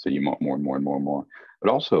 So you want more and more and more and more,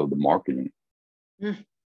 but also the marketing. And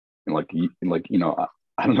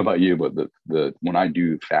I don't know about you, but the when I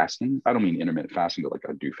do fasting, I don't mean intermittent fasting, but like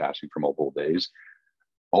I do fasting for multiple days.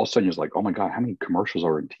 All of a sudden, you're like, oh my God, how many commercials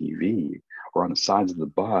are on TV or on the sides of the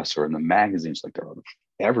bus or in the magazines? Like they're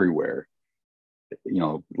everywhere.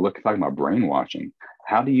 Talking about brainwashing.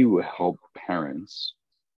 How do you help parents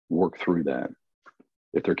work through that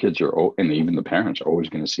if their kids are, and even the parents are always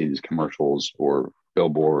going to see these commercials or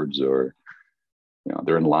billboards, or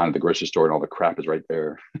they're in line at the grocery store and all the crap is right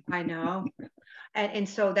there? I know. And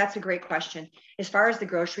so that's a great question. As far as the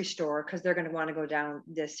grocery store, because they're going to want to go down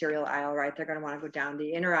the cereal aisle, right? They're going to want to go down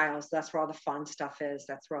the inner aisles. That's where all the fun stuff is.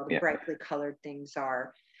 That's where all the brightly colored things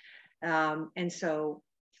are. And so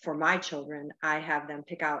for my children, I have them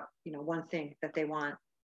pick out, one thing that they want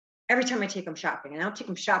every time I take them shopping, and I don't take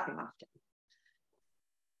them shopping often.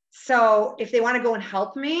 So if they want to go and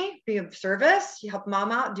help me, be of service, you help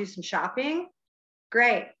mom out, do some shopping,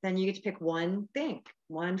 great. Then you get to pick one thing,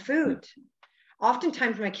 one food.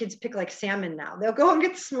 Oftentimes my kids pick like salmon now. They'll go and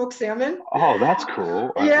get smoked salmon. Oh, that's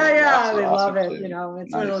cool. Yeah, they awesome love it. too. You know,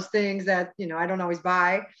 it's Nice. one of those things that, you know, I don't always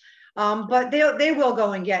buy. But they will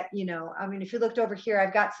go and get, you know, I mean, if you looked over here,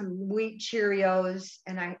 I've got some wheat Cheerios,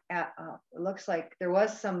 and it looks like there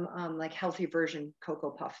was some like healthy version Cocoa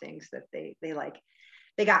Puff things that they like.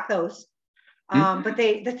 They got those. But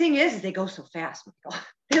the thing is they go so fast, Michael.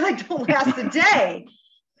 They like don't last a day.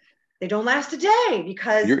 They don't last a day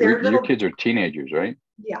because your kids are teenagers, right?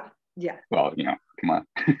 Yeah. Well, you know, come on.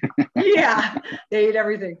 Yeah, they eat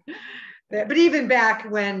everything. But even back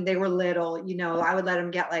when they were little, you know, I would let them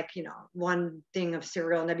get like, you know, one thing of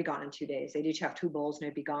cereal and they'd be gone in 2 days. They'd each have 2 bowls and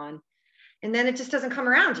they'd be gone. And then it just doesn't come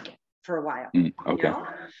around again for a while. Okay. You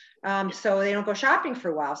know? So they don't go shopping for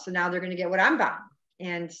a while. So now they're going to get what I'm buying.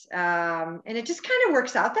 And it just kind of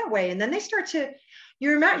works out that way. And then they start to,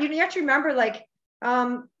 you have to remember like,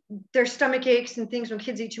 their stomach aches and things when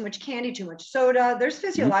kids eat too much candy, too much soda. There's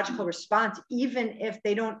physiological response, even if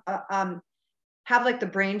they don't have like the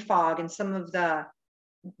brain fog and some of the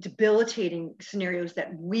debilitating scenarios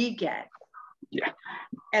that we get. Yeah.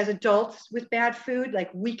 As adults with bad food, like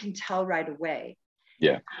we can tell right away.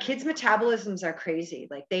 Yeah. Kids' metabolisms are crazy.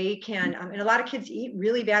 Like they can, and a lot of kids eat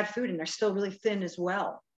really bad food and they're still really thin as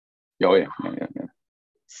well. Oh yeah.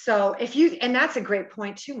 So and that's a great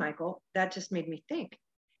point too, Michael. That just made me think.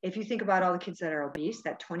 If you think about all the kids that are obese,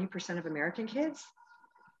 that 20% of American kids,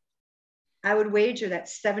 I would wager that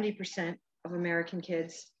 70% of American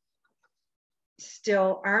kids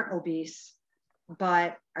still aren't obese,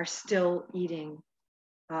 but are still eating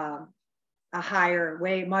a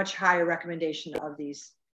much higher recommendation of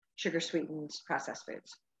these sugar sweetened processed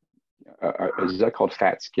foods. Is that called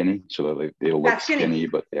fat skinny? So they look skinny,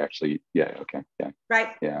 but they actually, okay. Yeah. Right.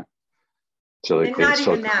 Yeah. So and not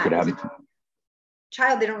even that.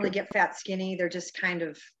 Child, they don't really Okay. get fat skinny. They're just kind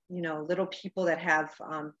of, you know, little people that have,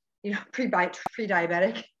 you know,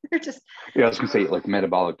 pre-diabetic. They're just. Yeah, I was gonna say like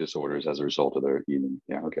metabolic disorders as a result of their eating.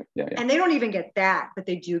 Yeah. Okay. Yeah. And they don't even get that, but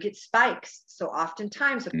they do get spikes. So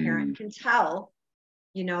oftentimes a parent can tell,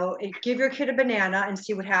 you know, give your kid a banana and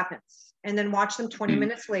see what happens. And then watch them 20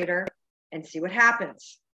 minutes later and see what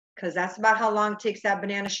happens. Because that's about how long it takes that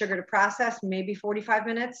banana sugar to process, maybe 45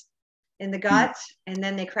 minutes in the gut, and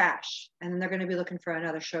then they crash. And then they're going to be looking for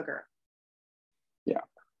another sugar. Yeah.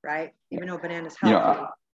 Right? Even though banana's healthy.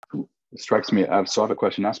 It strikes me, I have a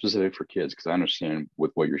question, not specific for kids, because I understand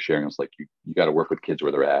with what you're sharing, it's like you got to work with kids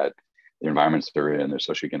where they're at, the environments they're in, their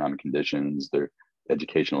socioeconomic conditions, their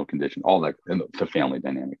educational condition, all that, and the family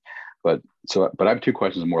dynamic. But I have 2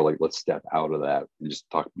 questions more like, let's step out of that and just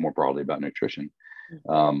talk more broadly about nutrition.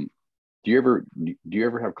 Do you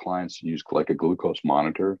ever have clients use like a glucose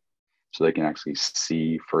monitor so they can actually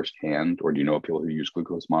see firsthand, or do you know people who use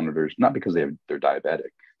glucose monitors, not because they're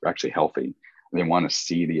diabetic, they're actually healthy, and they want to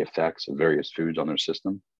see the effects of various foods on their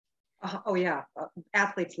system? Oh yeah.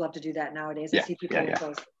 Athletes love to do that nowadays. I see people with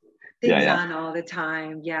those things on all the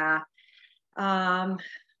time. Yeah. My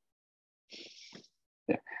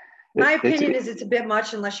opinion is it's a bit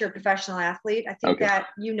much unless you're a professional athlete. I think that,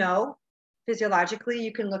 you know, physiologically,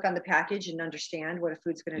 you can look on the package and understand what a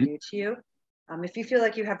food's going to do to you. If you feel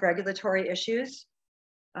like you have regulatory issues,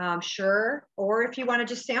 sure. Or if you want to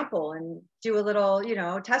just sample and do a little, you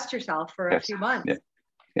know, test yourself for a few months.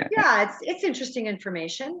 Yeah, it's interesting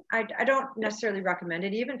information. I don't necessarily recommend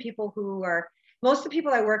it. Even people most of the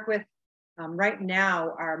people I work with right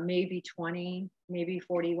now are maybe 20, maybe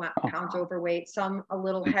 40 pounds overweight, some a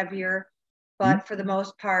little heavier, but for the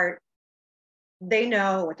most part, they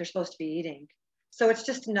know what they're supposed to be eating. So it's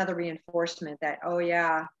just another reinforcement that, oh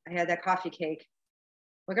yeah, I had that coffee cake.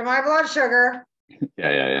 Look at my blood sugar.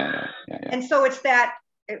 Yeah. And so it's that,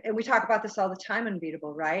 and we talk about this all the time,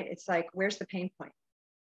 Unbeatable, right? It's like, where's the pain point?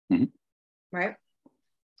 Right?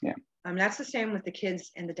 Yeah. That's the same with the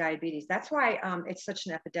kids and the diabetes. That's why it's such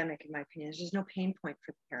an epidemic, in my opinion. There's just no pain point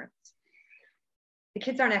for the parents. The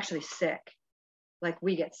kids aren't actually sick like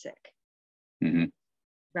we get sick.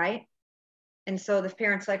 Right? And so the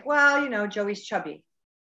parents like, well, you know, Joey's chubby.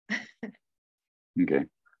 Okay.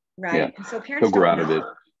 Right. Yeah. And so parents He'll grow out know. of it.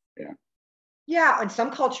 Yeah. In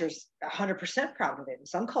some cultures, 100% proud of it. In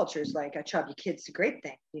some cultures, like a chubby kid's a great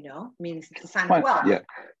thing, you know, it means it's a sign of wealth.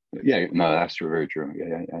 Yeah. No, that's true. Very true.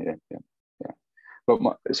 Yeah. But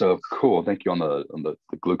so cool. Thank you on the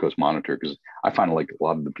glucose monitor, because I find like a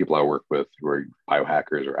lot of the people I work with who are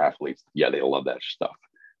biohackers or athletes, they love that stuff.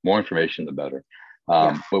 More information, the better.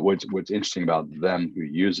 But what's interesting about them who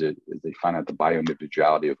use it is they find out the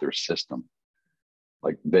bioindividuality of their system.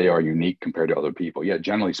 Like they are unique compared to other people. Yeah,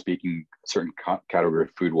 generally speaking, a certain category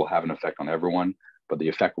of food will have an effect on everyone, but the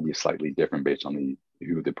effect will be slightly different based on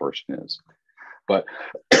who the person is. But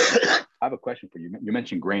I have a question for you. You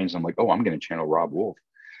mentioned grains. I'm like, oh, I'm going to channel Rob Wolf.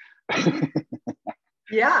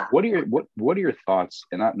 Yeah. What are your thoughts?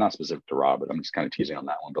 And not specific to Rob, but I'm just kind of teasing on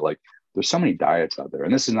that one. But like, there's so many diets out there,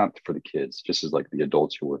 and this is not for the kids, just as like the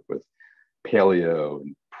adults who work with paleo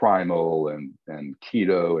and primal and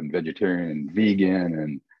keto and vegetarian and vegan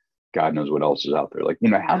and God knows what else is out there. Like,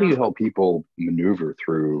 how do you help people maneuver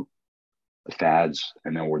through the fads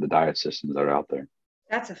and then where the diet systems that are out there?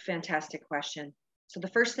 That's a fantastic question. So the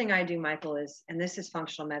first thing I do, Michael, is, and this is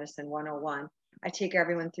functional medicine 101, I take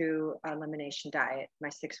everyone through elimination diet, my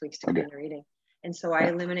 6 weeks to clean their eating. And so I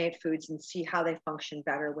eliminate foods and see how they function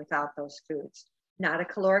better without those foods. Not a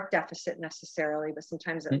caloric deficit necessarily, but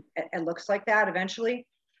sometimes it looks like that eventually.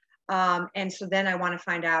 And so then I want to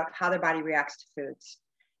find out how their body reacts to foods.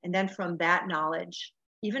 And then from that knowledge,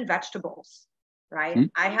 even vegetables, right?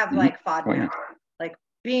 I have like FODMAP, like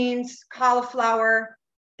beans, cauliflower,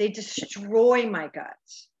 they destroy my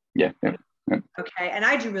guts. Yeah. Okay. And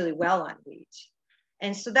I do really well on wheat.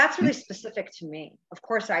 And so that's really specific to me. Of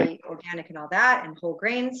course, I eat organic and all that and whole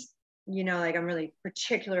grains, like I'm really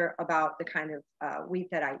particular about the kind of wheat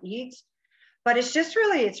that I eat, but it's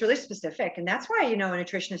really specific. And that's why, a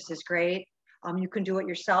nutritionist is great. You can do it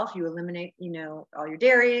yourself. You eliminate, all your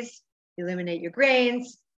dairies, you eliminate your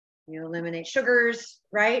grains, you eliminate sugars,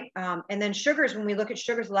 right? And then sugars, when we look at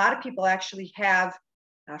sugars, a lot of people actually have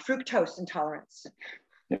fructose intolerance.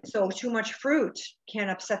 So too much fruit can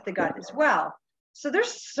upset the gut as well. So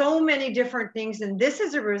there's so many different things. And this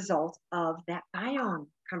is a result of that biome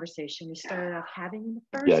conversation we started off having in the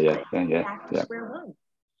first place. Back to square one.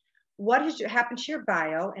 What has happened to your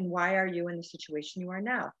bio and why are you in the situation you are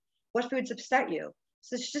now? What foods upset you?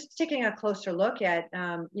 So it's just taking a closer look at,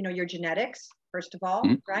 your genetics, first of all,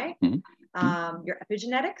 right? Your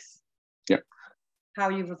epigenetics, how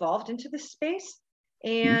you've evolved into this space.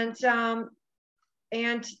 And, I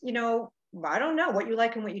don't know what you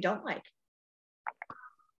like and what you don't like.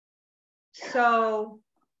 So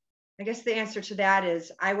I guess the answer to that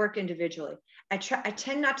is I work individually. I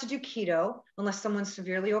tend not to do keto unless someone's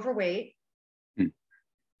severely overweight.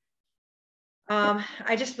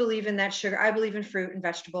 I just believe in that sugar. I believe in fruit and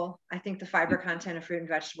vegetable. I think the fiber content of fruit and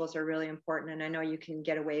vegetables are really important. And I know you can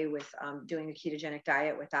get away with doing a ketogenic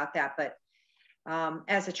diet without that. But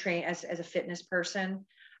as a fitness person,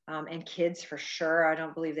 and kids for sure, I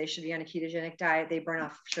don't believe they should be on a ketogenic diet. They burn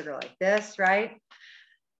off sugar like this, right?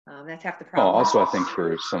 That's half the problem. Also, I think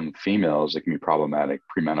for some females, it can be problematic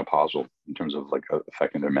premenopausal in terms of like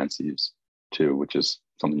affecting their menses too, which is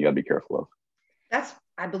something you got to be careful of.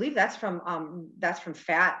 I believe that's from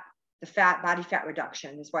fat. The body fat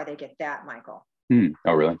reduction is why they get that, Michael.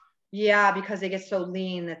 Oh, really? Yeah, because they get so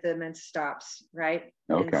lean that the mens stops, right?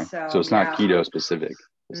 Okay. So it's not keto specific.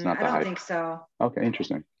 It's not. I don't think so. Okay,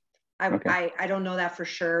 interesting. I don't know that for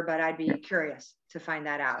sure, but I'd be curious to find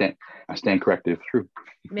that out. I stand corrected through.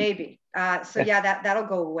 Maybe. That'll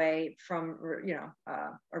go away from,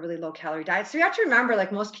 a really low calorie diet. So you have to remember,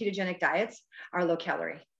 like most ketogenic diets are low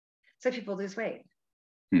calorie. So people lose weight.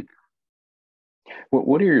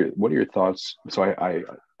 What are your thoughts? So I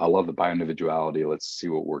love the bio-individuality. Let's see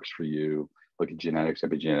what works for you. Look at genetics,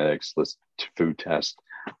 epigenetics, let's food test.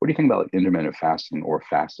 What do you think about like intermittent fasting or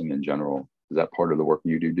fasting in general? Is that part of the work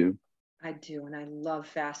you do? I do. And I love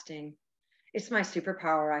fasting. It's my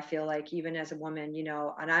superpower. I feel like even as a woman,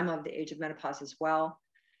 and I'm of the age of menopause as well.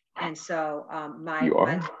 And so You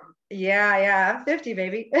are? I'm 50,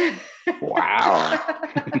 baby. Wow.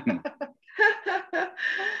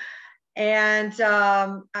 And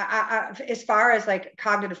I, as far as like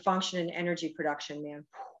cognitive function and energy production, man,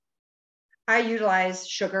 I utilize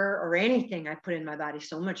sugar or anything I put in my body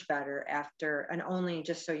so much better after, and only,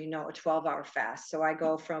 just so you know, a 12-hour fast. So I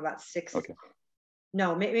go from about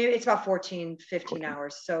maybe it's about 14, 15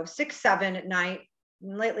 hours. So 6, 7 at night.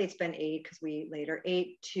 And lately it's been 8 because we eat later,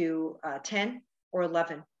 8 to 10 or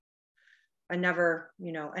 11. I never,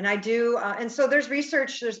 and I do. And so there's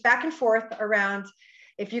research, there's back and forth around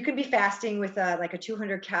if you can be fasting with like a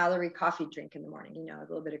 200 calorie coffee drink in the morning, a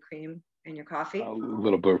little bit of cream in your coffee. A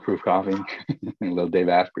little bulletproof coffee, a little Dave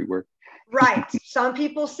Asprey work. Right. Some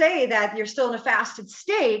people say that you're still in a fasted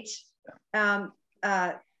state. The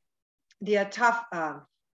autophagy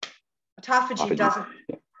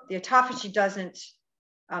doesn't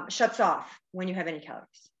shuts off when you have any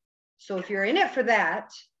calories. So if you're in it for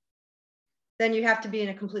that, then you have to be in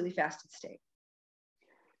a completely fasted state.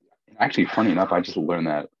 Actually, funny enough, I just learned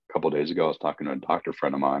that a couple of days ago. I was talking to a doctor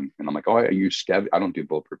friend of mine, and I'm like, I use stevia. I don't do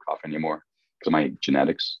bulletproof coffee anymore because of my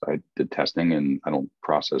genetics. I did testing, and I don't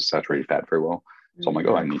process saturated fat very well. So I'm like,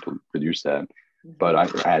 I need to reduce that. But I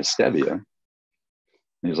add stevia,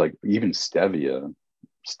 And he's like, even stevia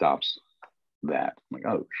stops that. I'm like,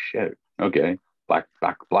 oh shit. Okay. Black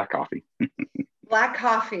coffee. Black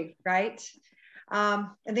coffee, right? And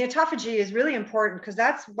the autophagy is really important because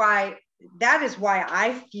that is why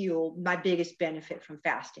I feel my biggest benefit from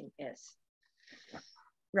fasting is,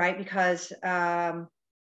 right? Because I'm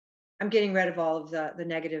getting rid of all of the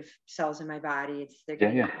negative cells in my body. They're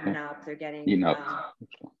getting eaten up. They're getting eaten up.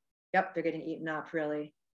 They're getting eaten up,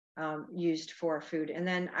 really, used for food. And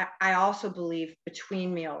then I also believe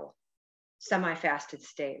between meal, semi-fasted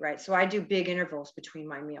state, right? So I do big intervals between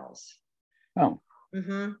my meals. Oh.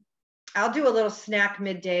 Mm-hmm. I'll do a little snack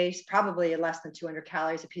midday, probably less than 200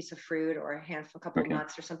 calories, a piece of fruit or a handful, a couple of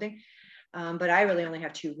nuts or something. But I really only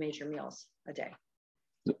have 2 major meals a day.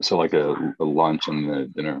 So like a lunch and a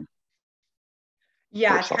dinner.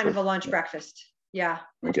 Yeah, it's kind of a lunch breakfast. Yeah,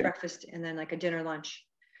 lunch breakfast and then like a dinner lunch.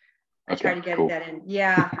 I try to get that in.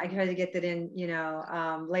 Yeah, I try to get that in,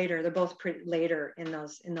 later. They're both pretty later in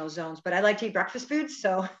those zones, but I like to eat breakfast foods.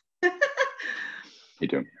 So you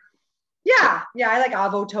do. Yeah. I like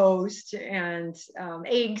avocado toast and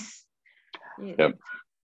eggs. Yep.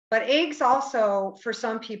 But eggs also, for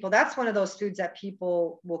some people, that's one of those foods that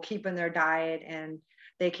people will keep in their diet and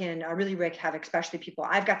they can really wreak havoc, especially people.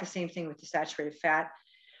 I've got the same thing with the saturated fat.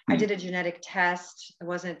 I did a genetic test.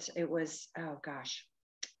 It was, oh gosh.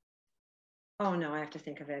 Oh no, I have to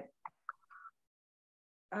think of it.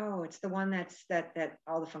 Oh, it's the one that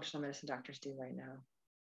all the functional medicine doctors do right now.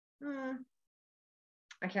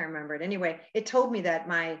 I can't remember it. Anyway, it told me that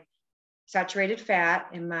my saturated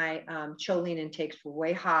fat and my choline intakes were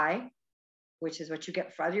way high, which is what you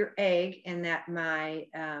get from your egg, and that my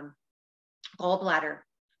gallbladder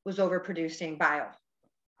was overproducing bile.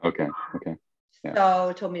 Okay. Yeah. So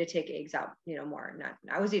it told me to take eggs out, more.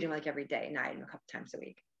 I was eating like every day, and I ate them a couple times a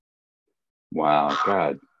week. Wow,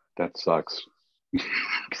 God, that sucks.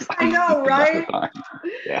 I know, right?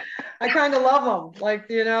 Yeah. I kind of love them. Like,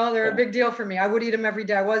 they're a big deal for me. I would eat them every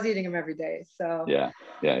day. I was eating them every day. So yeah.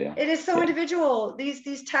 It is so individual.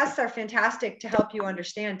 These tests are fantastic to help you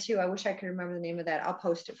understand too. I wish I could remember the name of that. I'll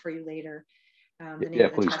post it for you later. The name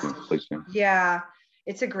of the test. Please do. Yeah,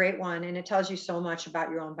 it's a great one. And it tells you so much about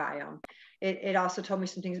your own biome. It also told me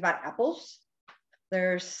some things about apples.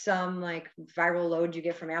 There's some like viral load you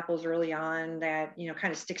get from apples early on that,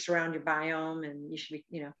 kind of sticks around your biome, and you should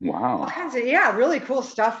be, wow, all kinds of, really cool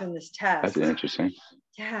stuff in this test. That's interesting.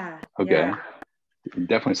 Yeah. Okay. Yeah.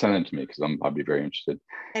 Definitely send it to me because I'll be very interested.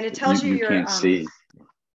 And it tells you your can't see.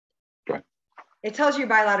 Go ahead. It tells you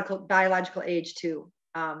your biological age too.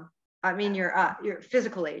 I mean your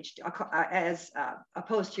physical age as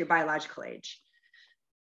opposed to your biological age.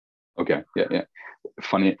 Okay. Yeah.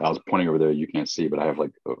 Funny, I was pointing over there. You can't see, but I have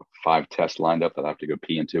like 5 tests lined up that I have to go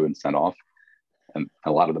pee into and send off, and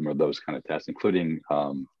a lot of them are those kind of tests, including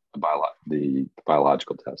the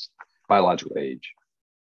biological test, biological age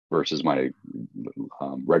versus my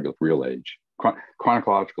regular real age.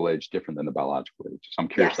 Chronological age different than the biological age. So I'm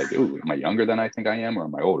curious, like, ooh, am I younger than I think I am, or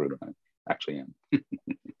am I older than I actually am?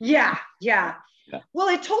 Yeah. Well,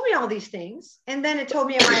 it told me all these things, and then it told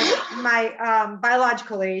me my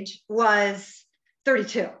biological age was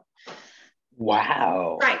 32.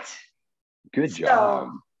 Wow. Right. Good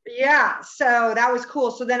job. Yeah. So that was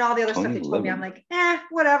cool. So then all the other stuff they told me, I'm like,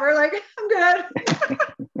 whatever. Like, I'm good.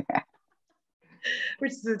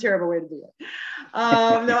 Which is a terrible way to do it.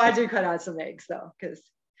 No, I do cut out some eggs though, because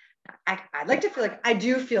I'd like to feel like I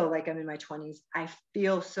do feel like I'm in my 20s. I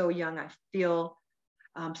feel so young. I feel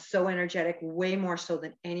so energetic, way more so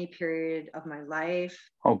than any period of my life.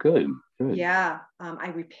 Oh, good. Yeah. I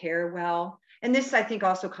repair well. And this, I think,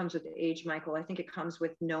 also comes with age, Michael. I think it comes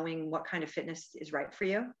with knowing what kind of fitness is right for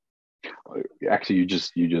you. Actually, you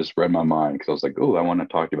just read my mind, because I was like, oh, I want to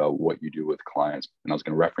talk about what you do with clients, and I was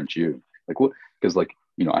going to reference you. Like, what? Because, like,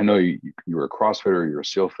 I know you were a CrossFitter, you're a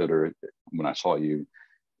SEALFitter. When I saw you,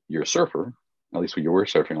 you're a surfer. At least when you were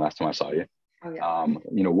surfing last time I saw you. Oh, yeah.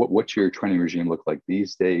 What's your training regime look like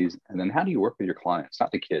these days? And then how do you work with your clients?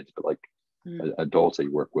 Not the kids, but like adults that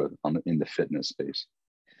you work with in the fitness space.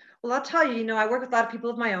 Well, I'll tell you, I work with a lot of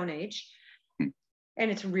people of my own age, and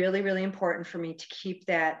it's really, really important for me to keep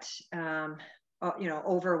that,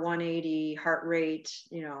 over 180 heart rate,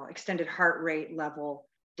 extended heart rate level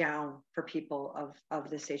down for people of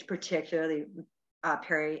this age, particularly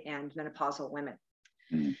peri and menopausal women.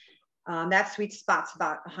 That sweet spot's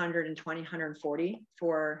about 120, 140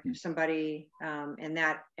 for somebody in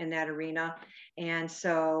that arena. And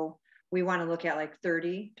so we want to look at like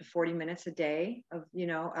 30 to 40 minutes a day of,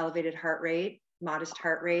 elevated heart rate, modest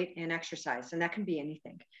heart rate, and exercise. And that can be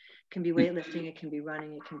anything. It can be weightlifting, it can be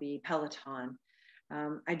running, it can be Peloton.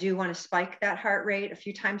 I do want to spike that heart rate a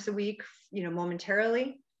few times a week,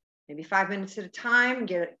 momentarily, maybe 5 minutes at a time,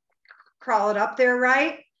 crawl it up there,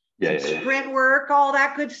 right? Yeah, Sprint work, all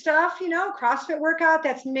that good stuff, CrossFit workout,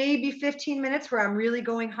 that's maybe 15 minutes where I'm really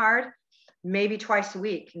going hard, maybe twice a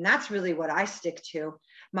week. And that's really what I stick to.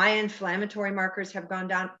 My inflammatory markers have gone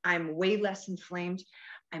down. I'm way less inflamed.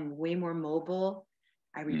 I'm way more mobile.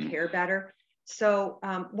 I repair better. So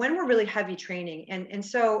when we're really heavy training, and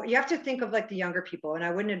so you have to think of like the younger people, and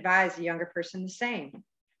I wouldn't advise the younger person the same.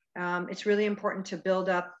 It's really important to build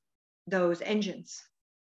up those engines,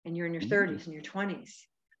 and you're in your 30s and your 20s,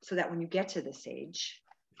 so that when you get to this age,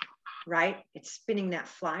 right, it's spinning that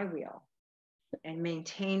flywheel and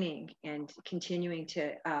maintaining and continuing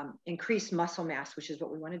to increase muscle mass, which is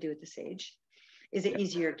what we want to do at this age, is an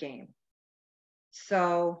easier game.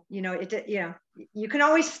 So, you can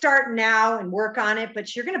always start now and work on it,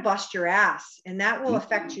 but you're going to bust your ass, and that will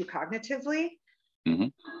affect you cognitively.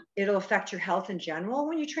 It'll affect your health in general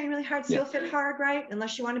when you train really hard, SEALFIT hard, right?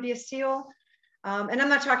 Unless you want to be a SEAL. And I'm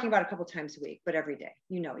not talking about a couple times a week, but every day,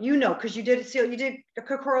 because you did a SEAL, you did a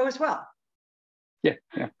Kokoro as well. Yeah.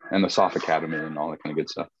 And the SOF Academy and all that kind of good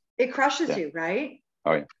stuff. It crushes you, right?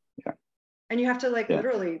 Oh, yeah. And you have to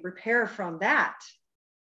literally repair from that.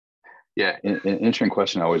 Yeah, an interesting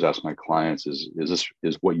question I always ask my clients is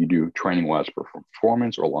what you do training wise for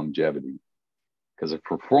performance or longevity? Because if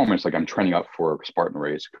performance, like I'm training up for a Spartan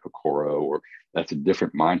race, Kokoro, or that's a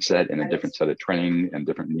different mindset and a different set of training and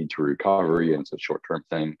different need to recovery, and it's a short-term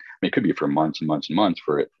thing. I mean, it could be for months and months and months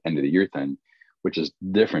for an end of the year thing, which is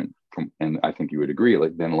different from, and I think you would agree,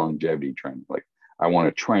 like than longevity training. Like I want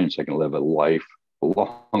to train so I can live a long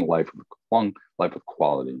life with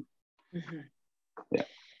quality. Yeah.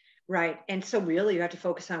 Right. And so really you have to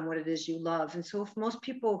focus on what it is you love. And so if most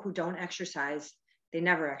people who don't exercise, they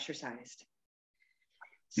never exercised.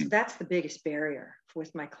 So that's the biggest barrier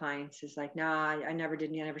with my clients is like, I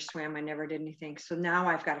never swam. I never did anything. So now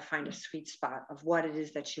I've got to find a sweet spot of what it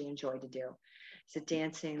is that you enjoy to do. Is it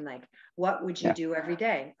dancing? Like, what would you do every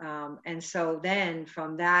day? And so then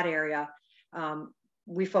from that area,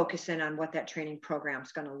 we focus in on what that training program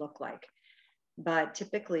is going to look like. But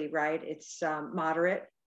typically, right, it's moderate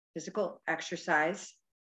physical exercise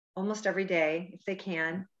almost every day, if they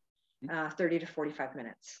can, 30 to 45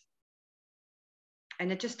 minutes.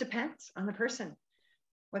 And it just depends on the person,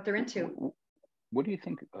 what they're into. What do you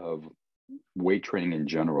think of weight training in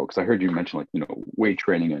general? Because I heard you mention weight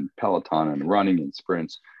training and Peloton and running and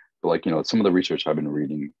sprints, but some of the research I've been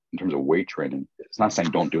reading in terms of weight training, it's not saying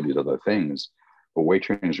don't do these other things, but weight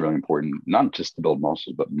training is really important, not just to build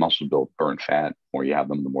muscles, but muscles burn fat. The more you have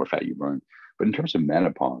them, the more fat you burn. But in terms of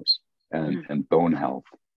menopause and bone health,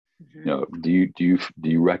 do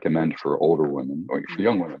you recommend for older women or for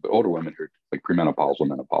young women, but older women who are like premenopausal,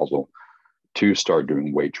 menopausal, to start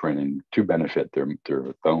doing weight training to benefit their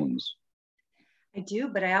bones? I do,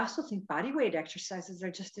 but I also think body weight exercises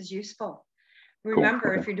are just as useful.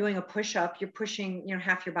 Remember, if you're doing a push-up, you're pushing,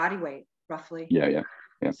 half your body weight roughly. Yeah.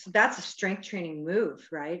 So that's a strength training move,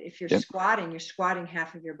 right? If you're squatting, you're squatting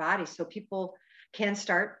half of your body. So people can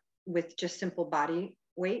start with just simple body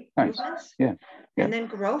weight movements, and then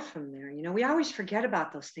grow from there. We always forget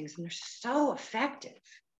about those things, and they're so effective.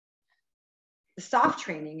 The soft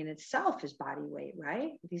training in itself is body weight,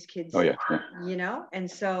 right? These kids,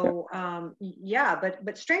 and so,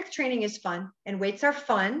 but strength training is fun, and weights are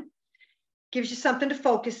fun. Gives you something to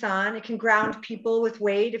focus on. It can ground people with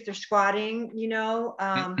weight if they're squatting,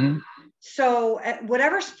 So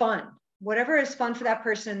whatever is fun for that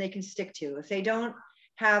person, they can stick to. If they don't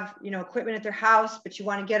have, equipment at their house, but you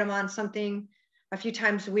want to get them on something a few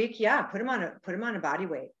times a week, put them on a body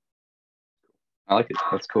weight. I like it.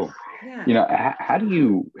 That's cool. Yeah. How do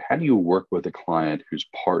you work with a client whose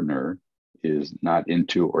partner is not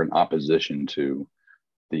into or in opposition to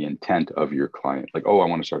the intent of your client? Like, I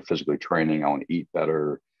want to start physically training. I want to eat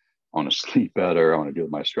better. I want to sleep better. I want to deal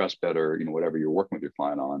with my stress better, whatever you're working with your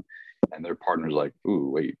client on. And their partner's like, ooh,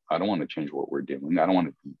 wait, I don't want to change what we're doing. I don't want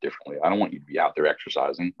to eat differently. I don't want you to be out there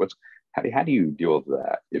exercising. How do you deal with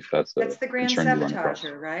that? If that's the grand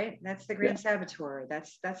sabotager, right? That's the grand saboteur.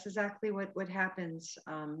 That's exactly what happens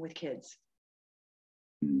with kids.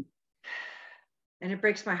 And it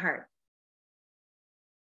breaks my heart.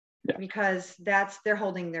 Because they're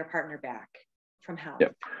holding their partner back from health.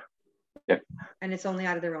 And it's only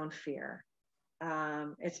out of their own fear.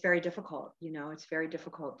 It's very difficult, it's very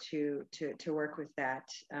difficult to work with that.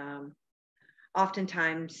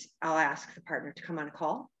 Oftentimes I'll ask the partner to come on a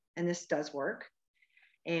call, and this does work.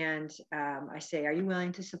 And I say, are you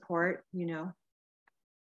willing to support,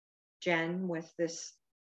 Jen with this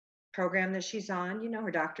program that she's on.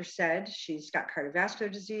 Her doctor said she's got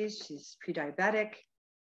cardiovascular disease, she's pre-diabetic.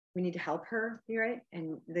 We need to help her, right?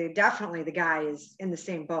 And the guy is in the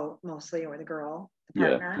same boat mostly, or the girl, the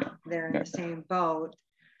partner, they're in the same boat.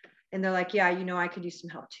 And they're like, yeah, I could use some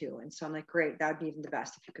help too. And so I'm like, great, that would be even the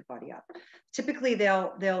best if you could buddy up. Typically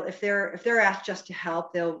they'll if they're asked just to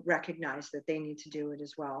help, they'll recognize that they need to do it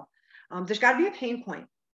as well. There's got to be a pain point.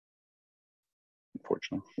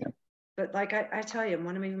 Unfortunately, yeah. But like I tell you,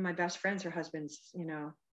 one of even my best friends, her husband's,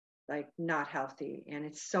 like not healthy, and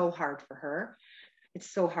it's so hard for her. It's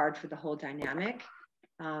so hard for the whole dynamic.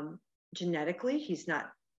 Genetically, he's not,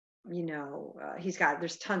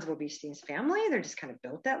 there's tons of obesity in his family. They're just kind of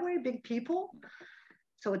built that way, big people.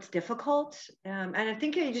 So it's difficult. And I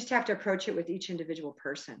think you just have to approach it with each individual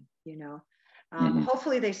person,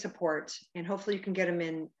 Hopefully they support, and hopefully you can get them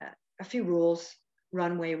in a few rules,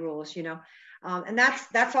 runway rules, and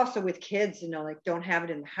that's also with kids, like don't have it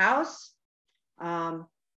in the house.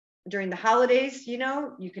 During the holidays,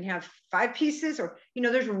 you can have 5 pieces, or,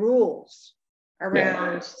 there's rules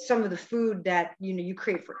around some of the food that, you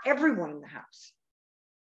create for everyone in the house.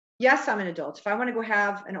 Yes, I'm an adult. If I want to go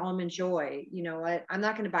have an almond joy, you know what? I'm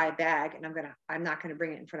not going to buy a bag, and I'm not going to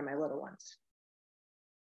bring it in front of my little ones.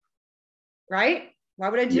 Right? Why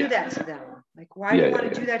would I do that to them? Like, why do you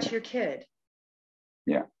want to do that to your kid?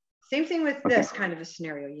 Yeah. Same thing with this kind of a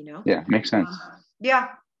scenario, Yeah, makes sense. Yeah.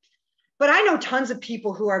 But I know tons of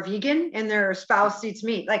people who are vegan and their spouse eats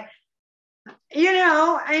meat. Like,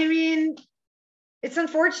 I mean, it's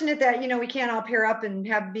unfortunate that, we can't all pair up and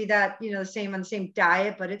be that, the same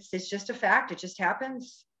diet, but it's just a fact. It just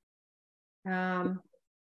happens.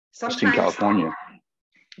 Sometimes in California.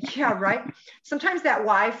 Yeah, right. Sometimes that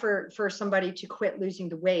why for somebody to quit losing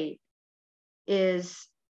the weight is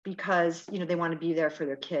because, they want to be there for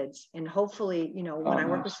their kids. And hopefully, when I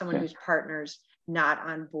work with someone whose partner's not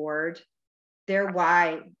on board, their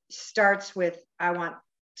why starts with, I want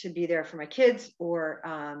to be there for my kids, or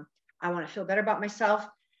I want to feel better about myself.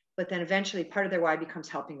 But then eventually part of their why becomes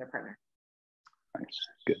helping their partner. Nice.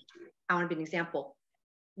 Good. I want to be an example.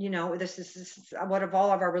 This is what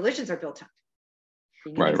all of our religions are built on.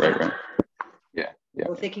 Right. Yeah.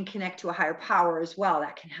 Well, if they can connect to a higher power as well,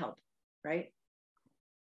 that can help. Right.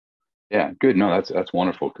 Yeah, good. No, that's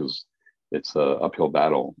wonderful, because it's an uphill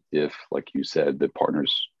battle if, like you said, the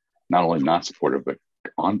partner's not only not supportive, but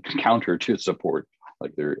on counter to support,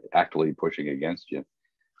 like they're actively pushing against you.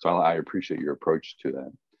 So I appreciate your approach to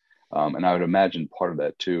that. And I would imagine part of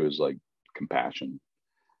that too is like compassion.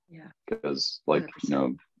 Yeah. Because like,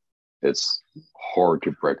 100%. It's hard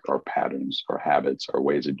to break our patterns, our habits, our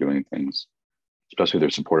ways of doing things, especially if they're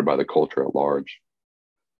supported by the culture at large.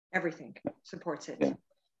 Everything supports it.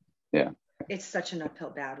 Yeah. It's such an uphill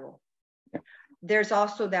battle. Yeah. There's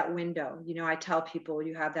also that window. I tell people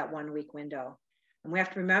you have that 1 week window. And we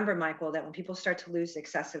have to remember, Michael, that when people start to lose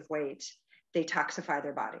excessive weight, they toxify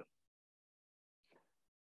their body.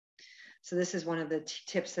 So this is one of the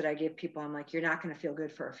tips that I give people. I'm like, you're not going to feel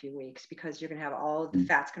good for a few weeks, because you're going to have all of the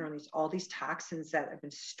fats going to release all these toxins that have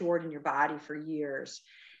been stored in your body for years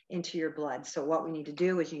into your blood. So what we need to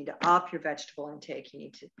do is you need to up your vegetable intake. You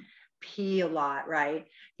need to pee a lot, right?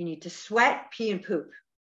 You need to sweat, pee, and poop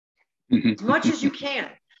as much as you can.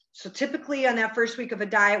 So typically on that first week of a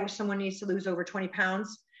diet where someone needs to lose over 20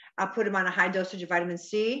 pounds, I'll put them on a high dosage of vitamin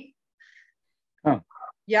C. Oh.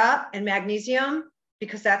 Yeah, and magnesium,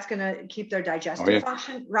 because that's going to keep their digestive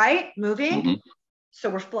function, right? Moving. Mm-hmm. So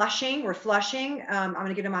we're flushing. I'm going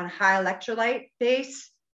to get them on a high electrolyte base,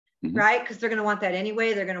 right? Because they're going to want that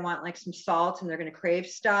anyway. They're going to want like some salt, and they're going to crave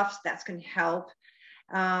stuff. So that's going to help.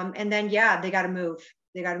 And then, they got to move.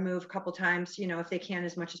 They got to move a couple times, if they can,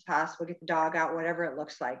 as much as possible, get the dog out, whatever it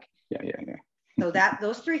looks like. Yeah. So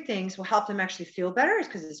those 3 things will help them actually feel better,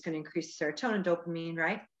 because it's going to increase serotonin, dopamine,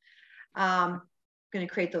 right? Going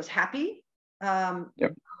to create those happy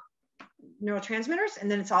neurotransmitters.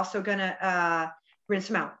 And then it's also going to rinse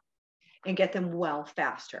them out and get them well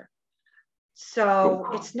faster. So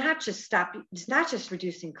it's not just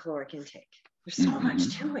reducing caloric intake. There's so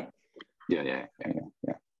much to it.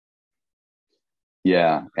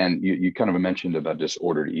 Yeah. And you kind of mentioned about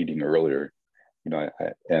disordered eating earlier, I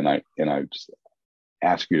just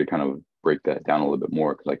ask you to kind of break that down a little bit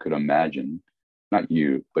more, because I could imagine, not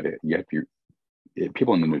you, but you have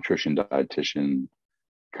people in the nutrition dietitian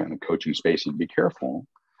kind of coaching space, and be careful,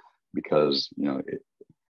 because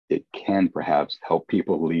it can perhaps help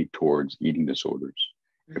people lead towards eating disorders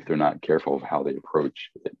if they're not careful of how they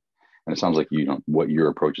approach it. And it sounds like what your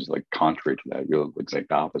approach is like contrary to that. You're the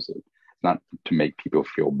exact opposite. It's not to make people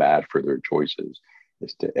feel bad for their choices.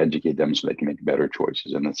 is to educate them so they can make better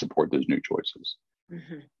choices and then support those new choices.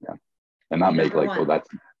 Yeah. And not make like, oh, that's,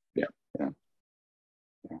 yeah.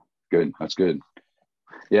 Good. That's good.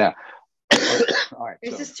 Yeah. All right.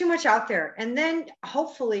 There's just too much out there. And then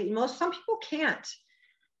hopefully some people can't.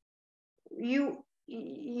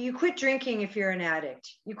 You quit drinking if you're an addict.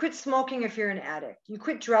 You quit smoking if you're an addict. You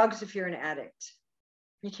quit drugs if you're an addict.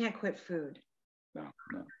 You can't quit food. No.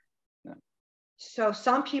 So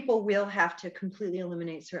some people will have to completely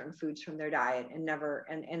eliminate certain foods from their diet and never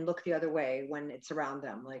and look the other way when it's around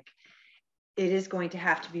them. Like, it is going to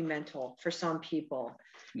have to be mental for some people.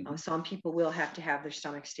 Some people will have to have their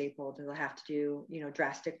stomach stapled. They'll have to do,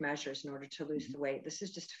 drastic measures in order to lose the weight. This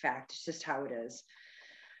is just a fact. It's just how it is.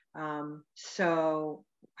 So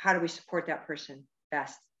how do we support that person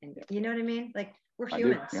best? And you know what I mean? Like, we're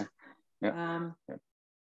humans. Yeah.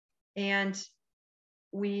 And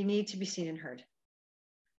we need to be seen and heard.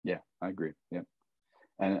 Yeah, I agree. Yeah.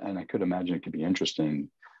 And I could imagine it could be interesting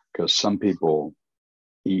because some people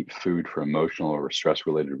eat food for emotional or stress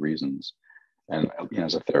related reasons. And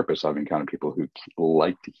as a therapist, I've encountered people who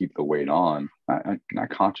like to keep the weight on, not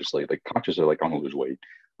consciously, like consciously, like, I want to lose weight.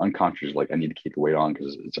 Unconsciously, like, I need to keep the weight on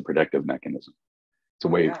because it's a protective mechanism. It's a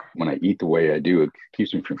way, when I eat the way I do, it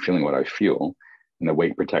keeps me from feeling what I feel. And the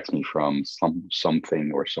weight protects me from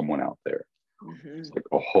something or someone out there. It's like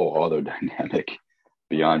a whole other dynamic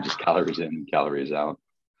beyond just calories in and calories out.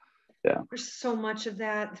 Yeah. There's so much of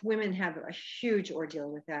that. Women have a huge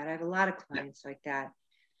ordeal with that. I have a lot of clients like that.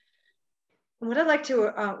 And what I'd like to,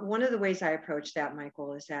 one of the ways I approach that,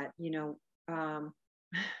 Michael, is that,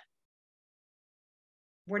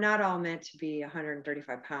 we're not all meant to be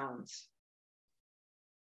 135 pounds.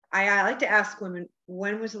 I like to ask women,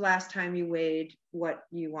 when was the last time you weighed what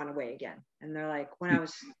you want to weigh again? And they're like, when I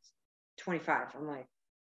was 25. I'm like,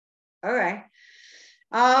 okay.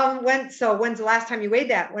 When's the last time you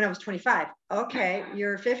weighed that? When I was 25. Okay,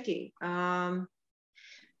 you're 50.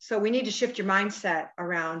 So we need to shift your mindset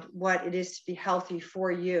around what it is to be healthy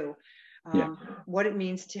for you, what it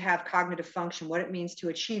means to have cognitive function, what it means to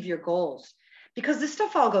achieve your goals, because this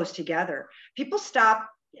stuff all goes together. People stop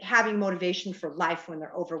having motivation for life when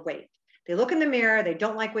they're overweight. They look in the mirror, they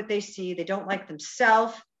don't like what they see, they don't like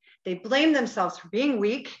themselves, they blame themselves for being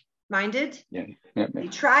weak-minded. They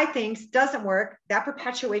try things, doesn't work. That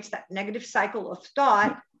perpetuates that negative cycle of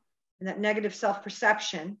thought and that negative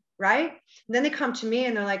self-perception, right? And then they come to me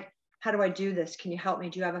and they're like, how do I do this? Can you help me?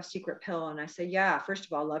 Do you have a secret pill? And I say, yeah, first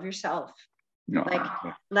of all, love yourself.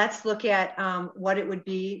 Let's look at what it would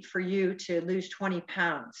be for you to lose 20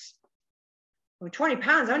 pounds. Well, 20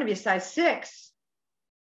 pounds, I'm going to be a size 6.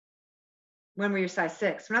 When were you size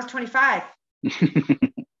 6? When I was 25.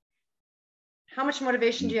 How much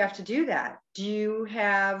motivation do you have to do that? Do you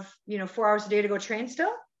have, 4 hours a day to go train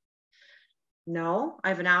still? No, I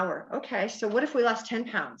have an hour. Okay, so what if we lost 10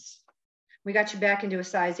 pounds? We got you back into a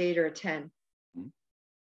size 8 or a 10.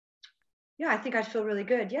 Yeah, I think I'd feel really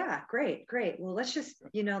good. Yeah, great. Well, let's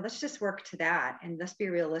just work to that, and let's be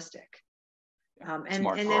realistic. And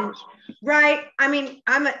then, right. I mean,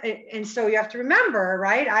 and so you have to remember,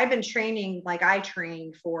 right? I've been training, like I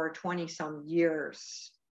trained for 20 some years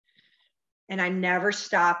and I never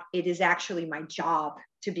stopped. It is actually my job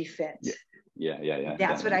to be fit. Yeah.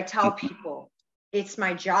 That's what I tell people. It's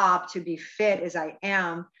my job to be fit as I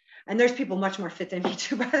am. And there's people much more fit than me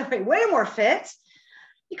too, by the way, way more fit,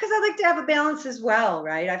 because I like to have a balance as well,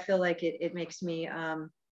 right? I feel like it makes me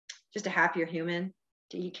just a happier human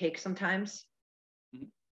to eat cake sometimes.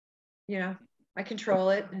 I control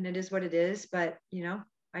it and it is what it is, but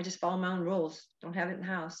I just follow my own rules. Don't have it in the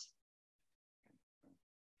house.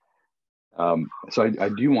 So I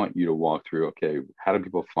do want you to walk through, okay, how do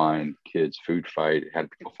people find Kids Food Fight? How do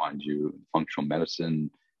people find you in functional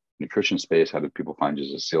medicine, nutrition space? How do people find you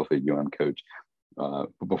as a SEALFIT coach?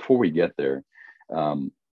 But before we get there,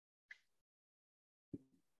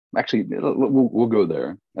 actually, we'll go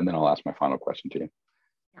there and then I'll ask my final question to you.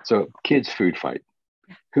 So Kids Food Fight.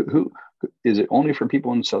 Who is it? Only for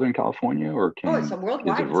people in Southern California, or it's a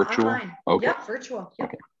worldwide. Is it virtual? Online. Okay. Yep, virtual.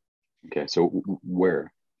 Yep. Okay. So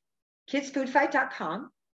where?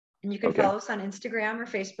 kidsfoodfight.com, and you can follow us on Instagram or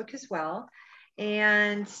Facebook as well.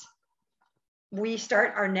 And we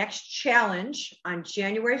start our next challenge on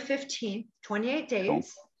January 15th, 28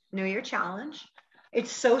 days, New Year challenge.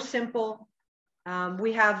 It's so simple.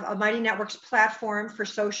 We have a Mighty Networks platform for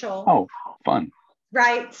social. Oh, fun.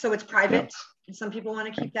 Right. So it's private. And some people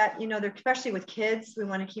want to keep that, especially with kids, we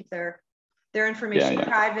want to keep their information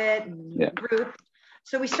private and group.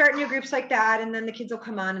 So we start new groups like that, and then the kids will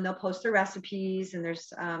come on and they'll post their recipes, and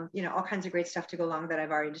there's all kinds of great stuff to go along that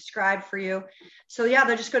I've already described for you. So yeah,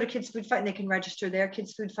 they'll just go to Kids Food Fight and they can register there,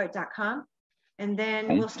 kidsfoodfight.com. And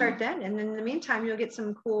then we'll start then. And in the meantime, you'll get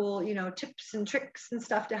some cool, tips and tricks and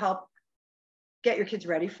stuff to help get your kids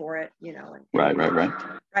ready for it, Right.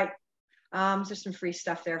 Right. There's some free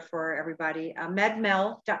stuff there for everybody.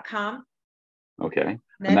 Medmel.com. Okay.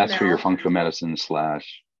 And that's for your functional medicine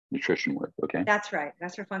 / nutrition work. Okay. That's right.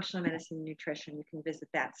 That's for functional medicine and nutrition. You can visit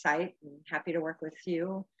that site. I'm happy to work with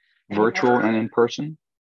you. Virtual and in person?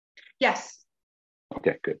 Yes.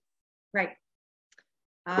 Okay, good. Right.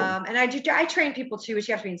 Cool. And I train people too, which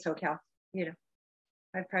you have to be in SoCal.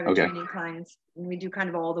 I have private training clients, and we do kind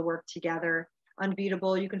of all the work together.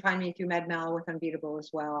 Unbeatable. You can find me through MedMel with Unbeatable as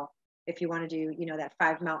well. If you want to do, that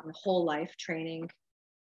 5 mountain whole life training.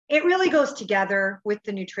 It really goes together with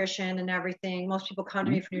the nutrition and everything. Most people come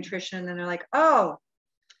to me for nutrition and then they're like, oh,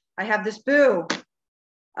 I have this boo.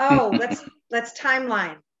 Oh, let's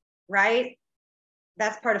timeline, right?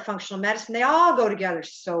 That's part of functional medicine. They all go together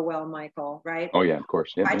so well, Michael, right? Oh yeah, of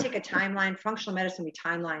course. Yeah, if I take a timeline, functional medicine, we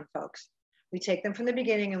timeline folks. We take them from the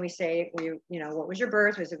beginning and we say, what was your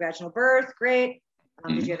birth? Was it vaginal birth? Great.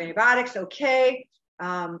 Did you have antibiotics? Okay.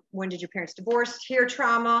 When did your parents divorce? Here,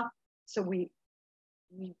 trauma. So we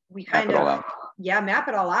kind of map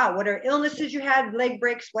it all out. What are illnesses you had, leg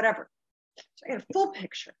breaks, whatever. So I get a full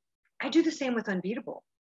picture. I do the same with Unbeatable,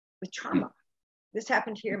 with trauma. This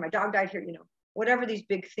happened here, my dog died here, whatever these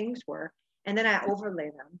big things were. And then I overlay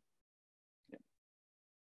them.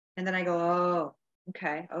 And then I go, oh,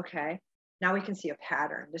 okay. Now we can see a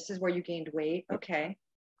pattern. This is where you gained weight. Okay.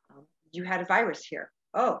 You had a virus here.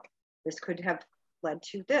 Oh, this could have led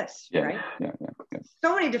to this, right? Yeah.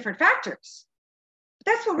 So many different factors.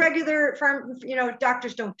 That's what regular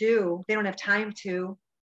doctors don't do. They don't have time to.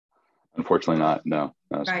 Unfortunately not. No,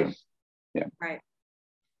 that's right. True. Yeah. Right.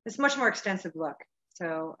 It's a much more extensive look.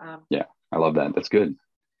 So yeah, I love that. That's good.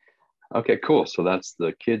 Okay, cool. So that's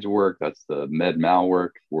the kids work. That's the med mal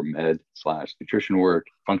work, or med / nutrition work,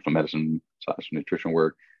 functional medicine / nutrition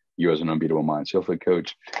work. You as an Unbeatable Mind SEALFIT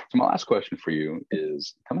coach. So my last question for you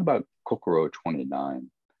is, tell me about Kokoro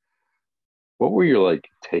 29. What were your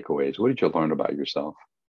takeaways? What did you learn about yourself?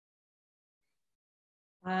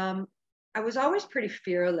 I was always pretty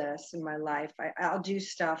fearless in my life. I'll do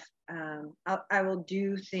stuff. I will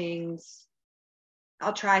do things.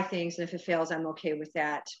 I'll try things, and if it fails, I'm okay with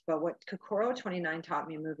that. But what Kokoro 29 taught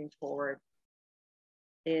me moving forward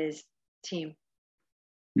is team.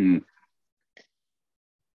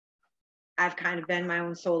 I've kind of been my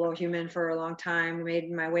own solo human for a long time,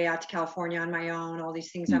 made my way out to California on my own, all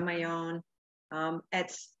these things on my own.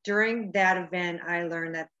 During that event, I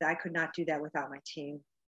learned that I could not do that without my team.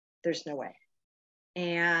 There's no way.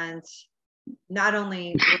 And not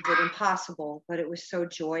only was it impossible, but it was so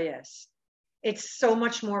joyous. It's so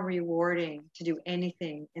much more rewarding to do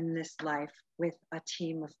anything in this life with a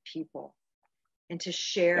team of people and to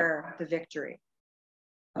share the victory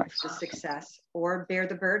of the success or bear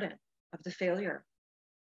the burden of the failure.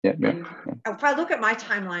 If I look at my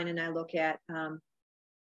timeline and I look at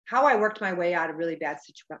how I worked my way out of really bad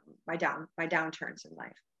situations, my downturns in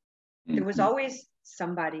life, there was always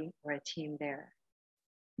somebody or a team there.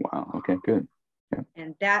 Wow. Okay, good. Yeah.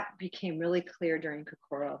 And that became really clear during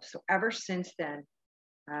Kokoro. So ever since then,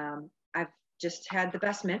 I've just had the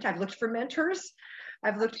best I've looked for mentors.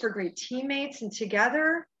 I've looked for great teammates, and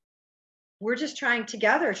together, we're just trying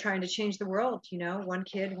to change the world, one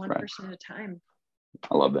kid, one person at a time.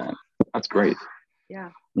 I love that. That's great. Yeah.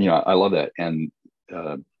 I love that. And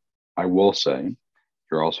I will say,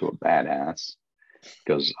 you're also a badass,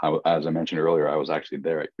 because as I mentioned earlier, I was actually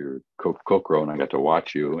there at your Kokoro, and I got to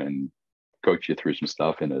watch you and coach you through some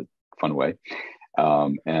stuff in a fun way.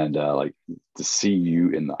 And to see you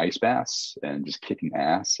in the ice baths and just kicking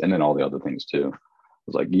ass, and then all the other things too. I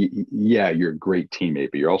was like, yeah, you're a great teammate,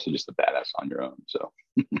 but you're also just a badass on your own. So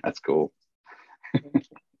that's cool.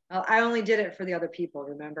 Well, I only did it for the other people,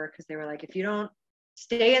 remember? Because they were like, if you don't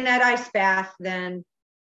stay in that ice bath, then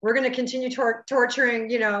we're going to continue torturing,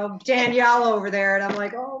 Danielle over there. And I'm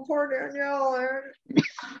like, oh, poor Danielle.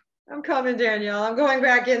 I'm coming, Danielle. I'm going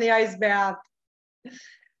back in the ice bath.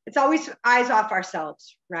 It's always eyes off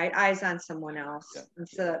ourselves, right? Eyes on someone else. Yeah. And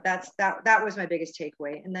so that was my biggest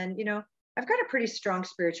takeaway. And then, I've got a pretty strong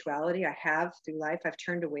spirituality. I have through life. I've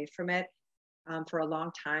turned away from it for a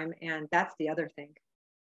long time. And that's the other thing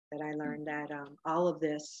that I learned, that all of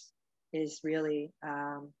this is really,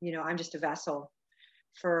 I'm just a vessel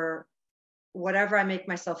for whatever I make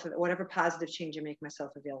myself, whatever positive change I make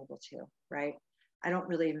myself available to, right? I don't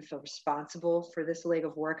really even feel responsible for this leg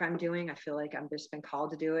of work I'm doing. I feel like I'm just been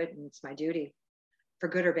called to do it, and it's my duty, for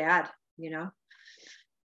good or bad, you know?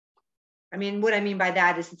 I mean, what I mean by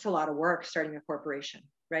that is it's a lot of work starting a corporation,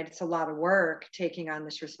 right? It's a lot of work taking on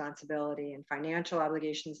this responsibility and financial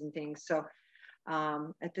obligations and things. So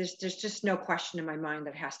there's just no question in my mind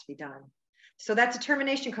that it has to be done. So that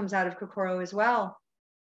determination comes out of Kokoro as well.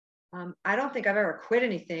 I don't think I've ever quit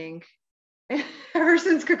anything ever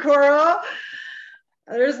since Kokoro.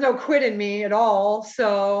 There's no quit in me at all.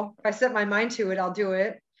 So if I set my mind to it, I'll do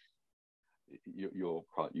it.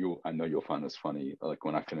 I know you'll find this funny. Like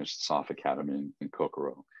when I finished SOF Academy in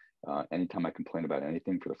Kokoro, anytime I complain about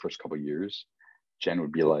anything for the first couple of years, Jen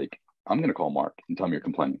would be like, I'm going to call Mark and tell him you're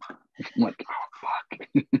complaining. I'm like, oh, fuck.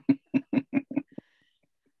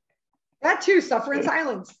 That too, suffer in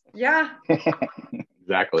silence. Yeah.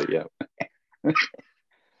 Exactly. Yeah.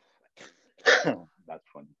 That's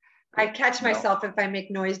funny. I catch myself if I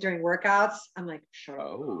make noise during workouts. I'm like, shut up.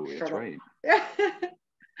 Oh, that's right. Up.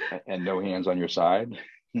 And no hands on your side.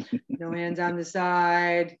 No hands on the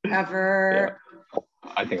side ever. Yeah.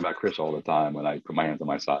 I think about Chris all the time when I put my hands on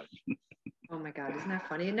my side. Oh my God, isn't that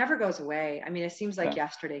funny? It never goes away. I mean, it seems like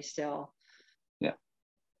yesterday still. Yeah.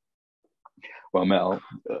 Well, Mel,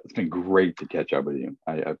 it's been great to catch up with you.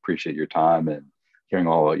 I appreciate your time and hearing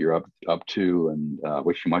all that you're up to, and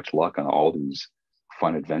wish you much luck on all these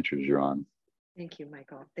fun adventures you're on. Thank you,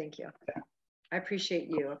 Michael. Thank you. Yeah. I appreciate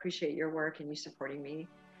you. I appreciate your work and you supporting me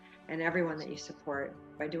and everyone that you support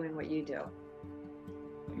by doing what you do.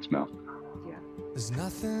 Thanks, Mel. Yeah. There's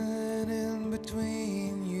nothing in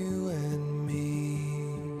between you and me.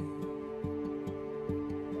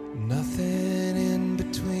 Nothing in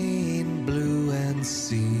between blue and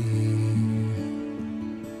sea.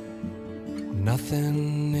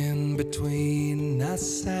 Nothing in between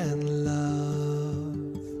us and love.